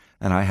here.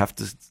 And I have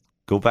to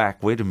go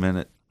back. Wait a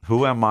minute.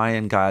 Who am I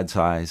in God's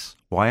eyes?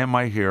 Why am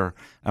I here?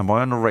 Am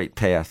I on the right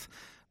path?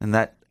 And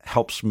that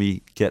helps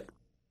me get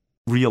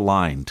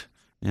realigned,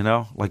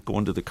 like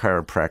going to the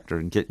chiropractor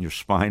and getting your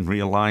spine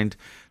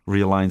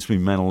realigns me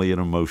mentally and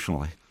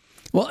emotionally.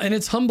 Well, and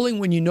it's humbling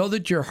when you know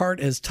that your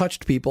heart has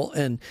touched people.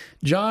 And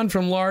John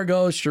from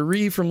Largo,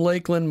 Cherie from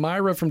Lakeland,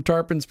 Myra from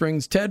Tarpon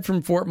Springs, Ted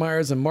from Fort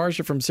Myers, and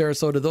Marcia from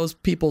Sarasota, those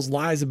people's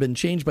lives have been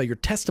changed by your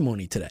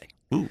testimony today.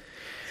 Ooh.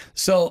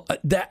 So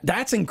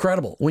that's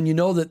incredible when you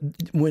know that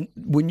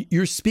when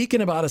you're speaking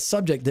about a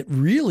subject that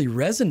really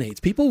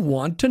resonates, people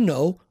want to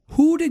know,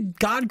 who did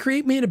God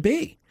create me to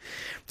be?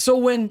 So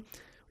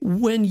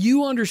when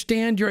you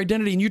understand your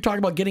identity and you talk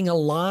about getting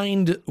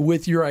aligned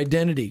with your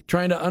identity,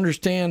 trying to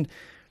understand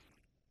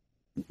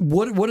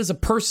what does a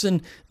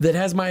person that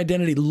has my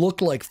identity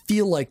look like,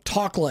 feel like,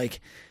 talk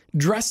like,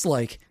 dress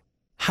like?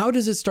 How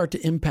does it start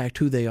to impact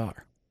who they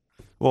are?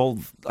 Well,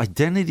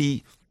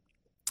 identity,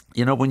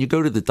 when you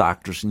go to the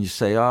doctors and you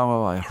say,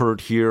 oh, I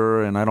hurt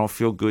here and I don't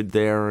feel good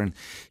there, and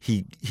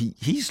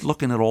he's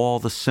looking at all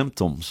the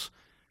symptoms,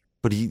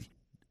 but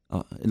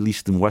at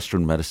least in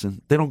Western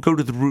medicine, they don't go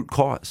to the root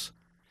cause.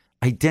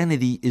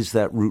 Identity is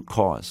that root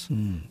cause.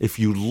 If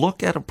you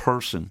look at a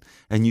person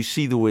and you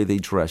see the way they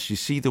dress, you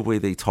see the way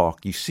they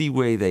talk, you see the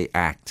way they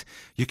act,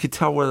 you can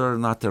tell whether or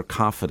not they're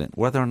confident,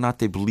 whether or not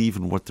they believe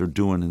in what they're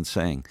doing and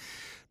saying.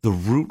 The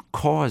root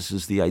cause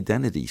is the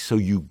identity. So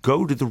you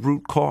go to the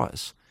root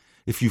cause.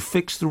 If you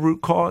fix the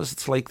root cause,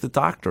 it's like the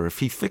doctor. If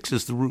he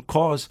fixes the root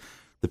cause,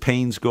 the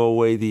pains go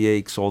away, the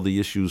aches, all the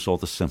issues, all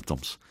the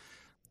symptoms.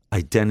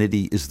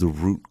 Identity is the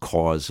root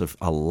cause of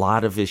a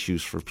lot of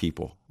issues for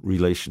people,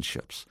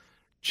 relationships,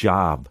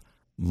 job,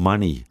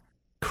 money,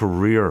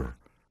 career,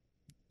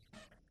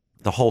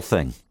 the whole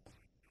thing.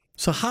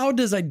 So how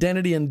does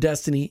identity and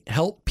destiny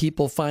help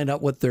people find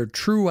out what their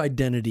true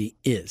identity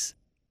is?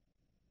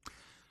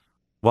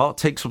 Well, it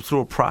takes them through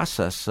a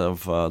process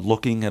of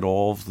looking at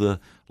all of the,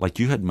 like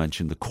you had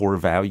mentioned, the core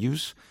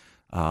values,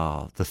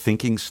 the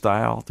thinking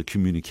style, the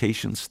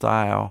communication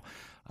style.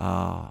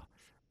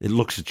 It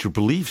looks at your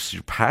beliefs,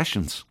 your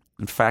passions.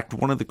 In fact,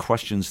 one of the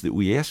questions that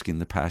we ask in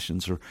the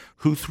passions are,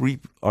 who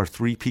are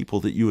three people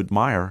that you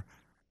admire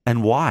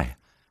and why?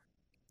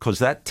 Because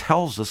that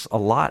tells us a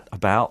lot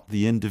about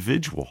the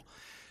individual.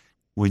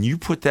 When you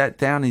put that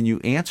down and you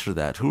answer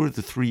that, who are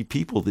the three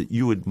people that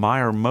you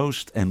admire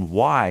most and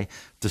why,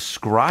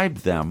 describe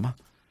them,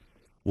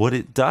 what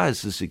it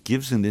does is it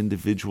gives an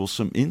individual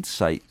some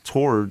insight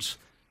towards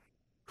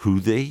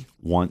who they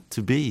want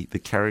to be, the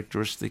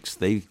characteristics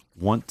they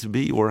want to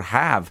be or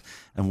have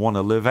and want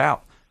to live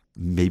out.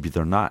 Maybe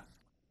they're not.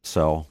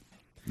 So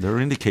they're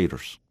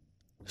indicators.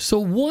 So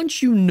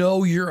once you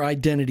know your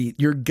identity,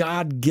 your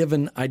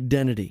God-given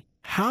identity,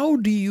 how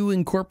do you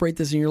incorporate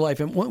this in your life?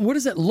 And what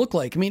does that look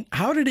like? I mean,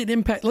 how did it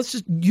impact,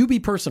 you be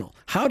personal.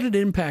 How did it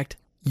impact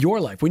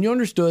your life when you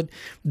understood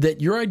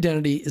that your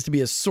identity is to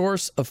be a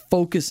source of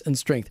focus and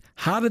strength?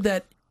 How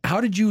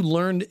did you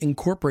learn to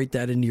incorporate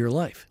that into your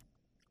life?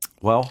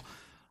 Well,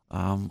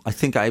 I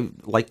think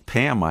like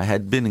Pam, I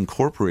had been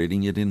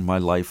incorporating it in my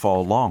life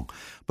all along.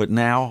 But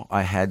now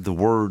I had the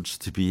words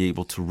to be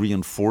able to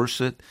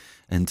reinforce it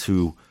and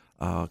to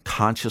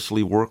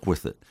consciously work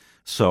with it.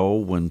 So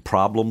when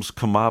problems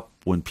come up,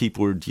 when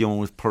people are dealing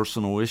with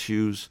personal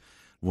issues,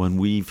 when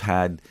we've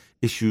had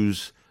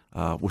issues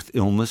with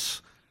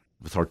illness,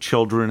 with our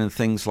children and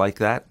things like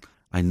that,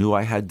 I knew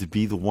I had to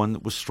be the one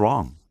that was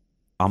strong.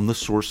 I'm the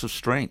source of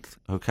strength,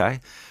 okay?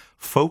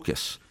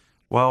 Focus.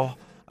 Well,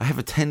 I have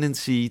a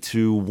tendency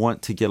to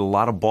want to get a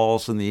lot of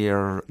balls in the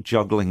air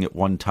juggling at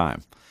one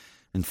time.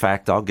 In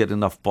fact, I'll get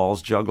enough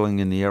balls juggling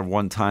in the air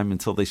one time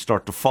until they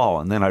start to fall,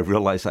 and then I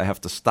realize I have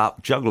to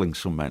stop juggling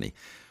so many.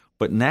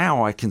 But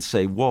now I can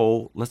say,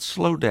 whoa, let's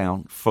slow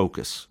down,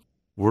 focus.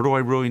 Where do I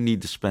really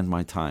need to spend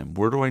my time?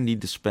 Where do I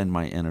need to spend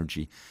my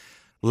energy?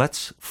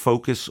 Let's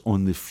focus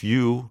on the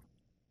few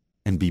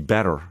and be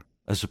better,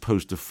 as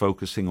opposed to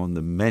focusing on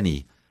the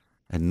many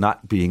and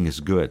not being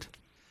as good.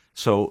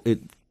 So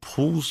it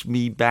pulls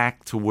me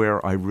back to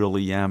where I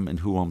really am and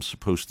who I'm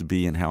supposed to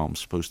be and how I'm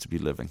supposed to be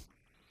living.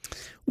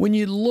 When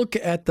you look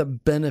at the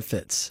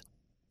benefits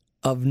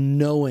of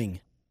knowing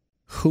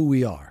who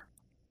we are,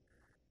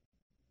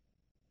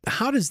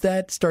 how does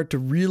that start to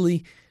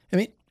really,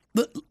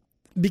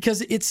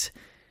 because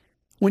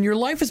when your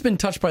life has been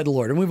touched by the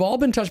Lord, and we've all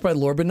been touched by the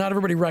Lord, but not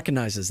everybody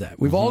recognizes that.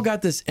 We've all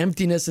got this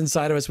emptiness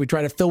inside of us we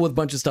try to fill with a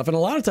bunch of stuff. And a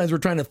lot of times we're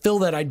trying to fill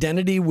that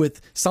identity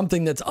with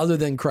something that's other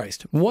than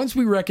Christ. Once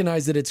we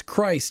recognize that it's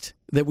Christ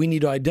that we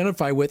need to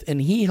identify with, and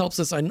he helps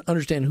us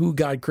understand who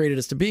God created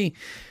us to be,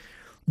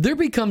 there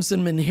becomes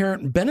some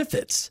inherent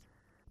benefits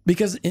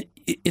because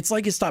it's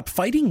like you stop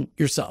fighting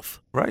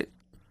yourself. Right.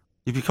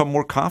 You become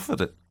more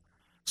confident.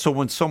 So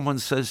when someone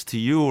says to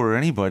you or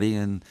anybody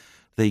and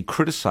they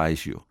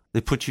criticize you, they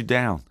put you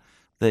down,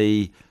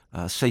 they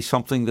say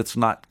something that's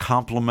not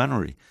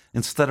complimentary,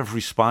 instead of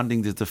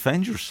responding to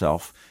defend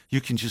yourself,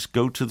 you can just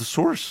go to the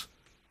source.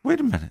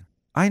 Wait a minute.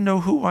 I know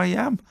who I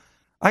am.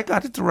 I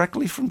got it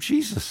directly from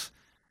Jesus.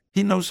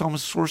 He knows I'm a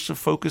source of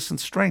focus and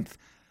strength.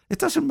 It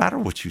doesn't matter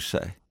what you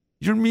say.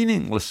 You're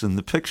meaningless in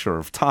the picture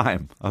of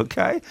time,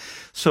 okay?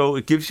 So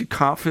it gives you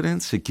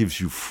confidence. It gives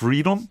you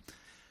freedom.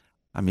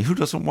 I mean, who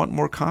doesn't want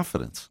more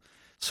confidence?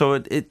 So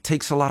it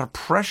takes a lot of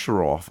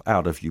pressure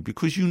out of you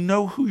because you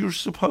know who you're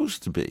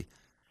supposed to be.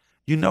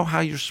 You know how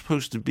you're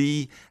supposed to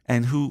be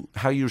and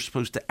how you're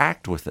supposed to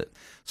act with it.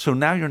 So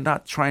now you're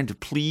not trying to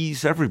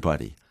please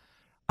everybody.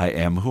 I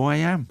am who I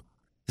am.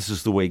 This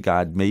is the way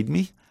God made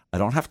me. I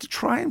don't have to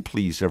try and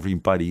please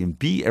everybody and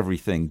be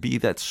everything, be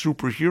that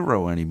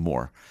superhero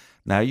anymore.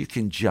 Now you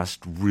can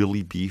just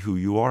really be who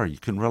you are. You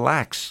can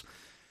relax.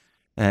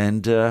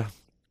 And,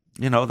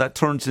 that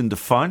turns into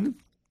fun,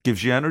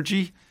 gives you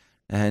energy,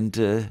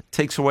 and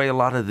takes away a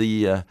lot of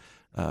the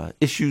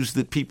issues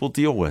that people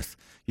deal with.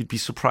 You'd be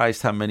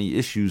surprised how many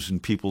issues in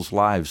people's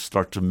lives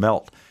start to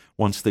melt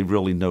once they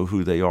really know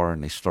who they are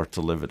and they start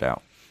to live it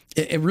out.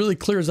 It really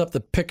clears up the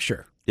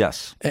picture.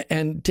 Yes.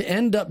 And to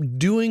end up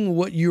doing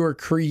what you are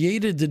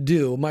created to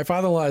do. My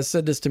father-in-law has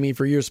said this to me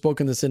for years,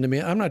 spoken this into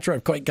me. I'm not sure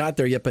I've quite got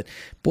there yet, but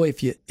boy,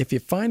 if you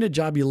find a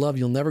job you love,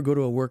 you'll never go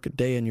to a work a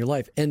day in your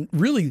life. And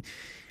really,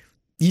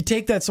 you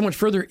take that so much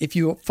further. If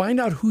you find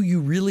out who you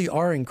really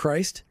are in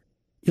Christ,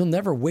 you'll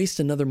never waste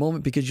another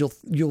moment because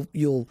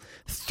you'll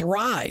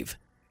thrive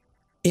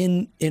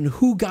in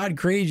who God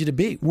created you to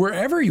be,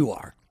 wherever you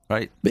are.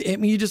 Right. But I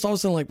mean, you just all of a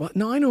sudden like, well,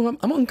 no, I know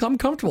I'm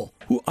comfortable.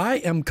 I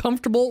am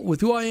comfortable with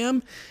who I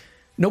am.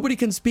 Nobody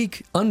can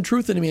speak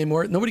untruth into me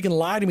anymore. Nobody can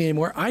lie to me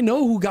anymore. I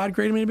know who God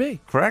created me to be.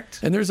 Correct.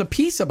 And there's a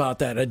peace about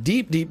that, a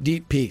deep, deep,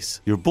 deep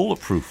peace. You're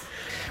bulletproof.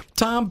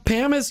 Tom,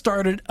 Pam has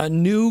started a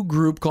new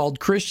group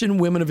called Christian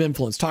Women of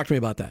Influence. Talk to me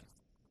about that.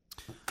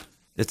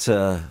 It's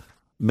a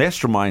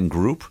mastermind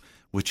group,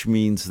 which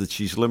means that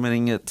she's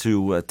limiting it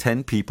to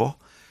 10 people.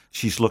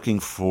 She's looking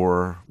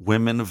for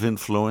women of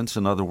influence.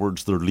 In other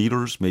words, they're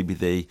leaders. Maybe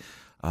they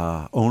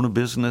own a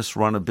business,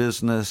 run a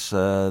business.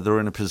 They're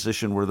in a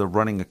position where they're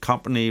running a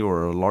company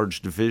or a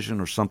large division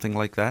or something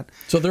like that.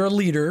 So they're a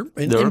leader,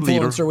 an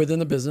influencer within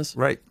the business.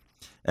 Right.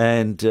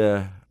 And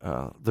they're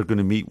going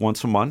to meet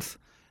once a month,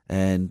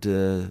 and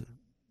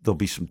there'll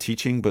be some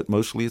teaching, but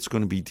mostly it's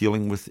going to be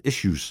dealing with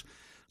issues.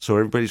 So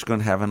everybody's going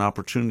to have an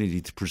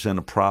opportunity to present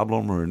a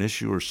problem or an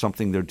issue or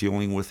something they're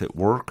dealing with at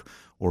work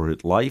or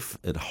at life,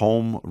 at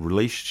home,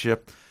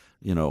 relationship,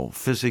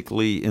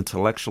 physically,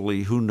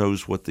 intellectually, who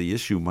knows what the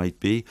issue might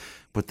be,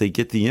 but they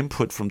get the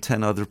input from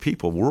 10 other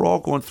people. We're all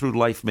going through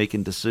life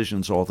making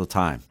decisions all the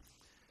time.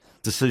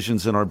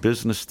 Decisions in our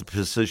business,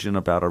 decision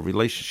about our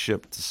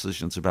relationship,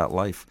 decisions about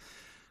life.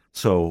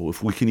 So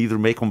if we can either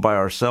make them by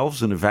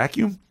ourselves in a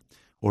vacuum,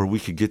 or we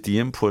could get the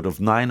input of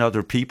 9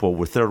 other people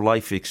with their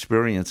life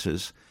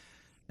experiences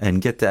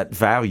and get that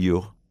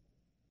value,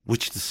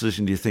 which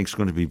decision do you think is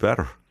going to be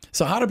better?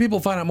 So how do people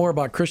find out more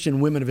about Christian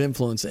Women of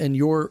Influence and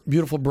your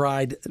beautiful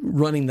bride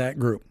running that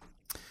group?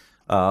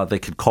 They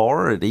could call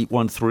her at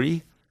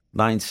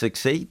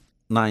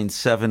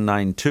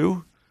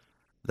 813-968-9792.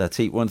 That's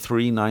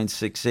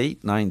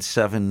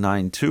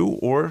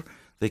 813-968-9792. Or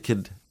they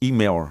could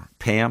email her,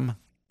 Pam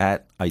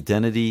at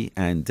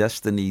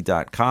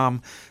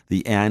identityanddestiny.com.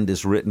 The and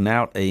is written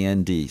out,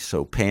 A-N-D.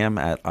 So Pam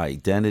at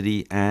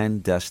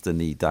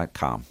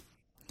identityanddestiny.com.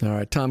 All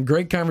right, Tom,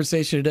 great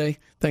conversation today.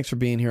 Thanks for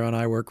being here on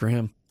I Work for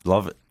Him.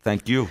 Love it.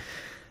 Thank you.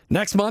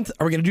 Next month,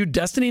 are we going to do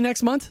Destiny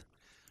next month?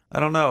 I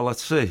don't know.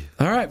 Let's see.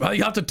 All right. Well,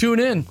 you have to tune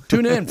in.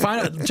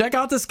 Check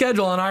out the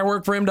schedule on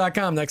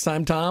iWorkForHim.com. Next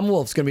time, Tom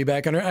Wolf's going to be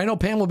back on here. I know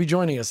Pam will be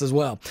joining us as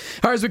well.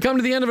 All right, as we come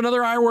to the end of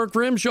another I Work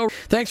for Him show,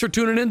 thanks for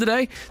tuning in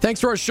today. Thanks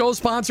to our show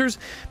sponsors.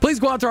 Please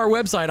go out to our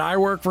website,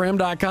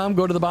 iWorkForHim.com.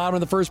 Go to the bottom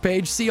of the first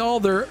page. See all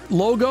their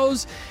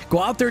logos.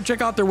 Go out there,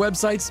 check out their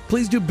websites.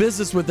 Please do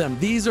business with them.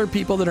 These are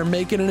people that are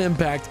making an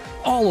impact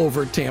all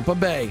over Tampa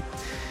Bay.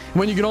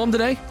 When you get home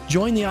today,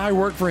 join the I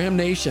Work for Him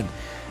Nation.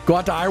 Go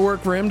out to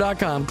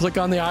iWorkForHim.com. Click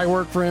on the I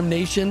Work for Him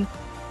Nation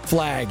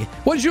flag.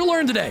 What did you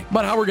learn today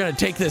about how we're going to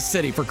take this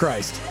city for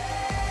Christ?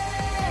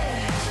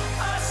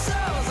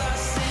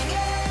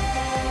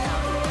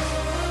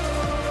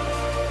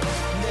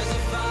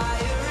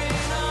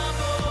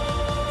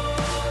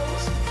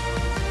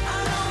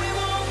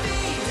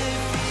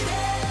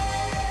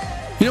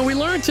 We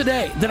learned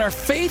today that our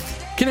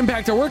faith can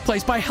impact our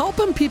workplace by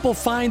helping people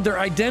find their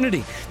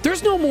identity.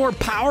 There's no more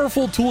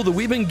powerful tool that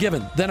we've been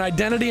given than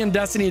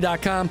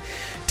identityanddestiny.com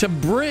to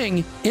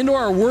bring into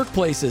our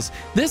workplaces.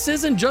 This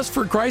isn't just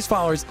for Christ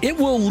followers. It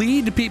will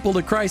lead people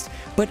to Christ,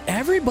 but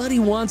everybody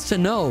wants to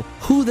know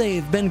who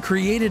they've been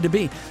created to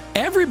be.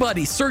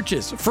 Everybody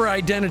searches for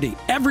identity.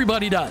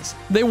 Everybody does.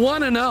 They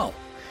want to know.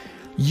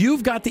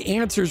 You've got the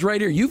answers right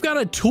here. You've got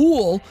a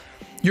tool.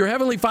 Your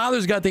Heavenly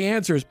Father's got the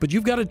answers, but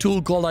you've got a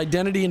tool called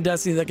Identity and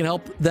Destiny that can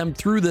help them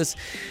through this.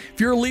 If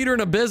you're a leader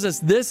in a business,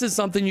 this is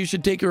something you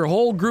should take your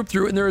whole group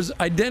through. And there's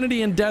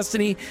Identity and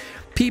Destiny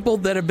people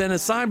that have been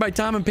assigned by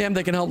Tom and Pam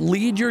that can help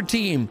lead your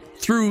team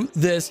through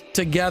this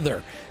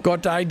together. Go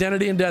out to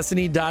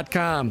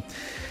identityanddestiny.com.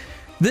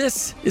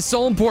 This is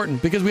so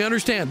important because we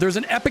understand there's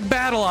an epic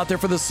battle out there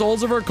for the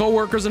souls of our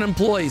coworkers and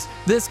employees.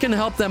 This can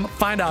help them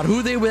find out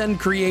who they've been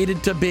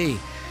created to be.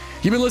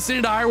 You've been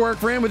listening to I Work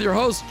for Him with your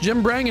host,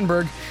 Jim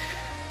Brangenberg.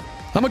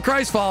 I'm a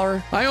Christ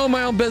follower. I own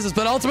my own business,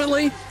 but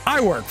ultimately, I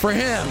work for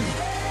Him.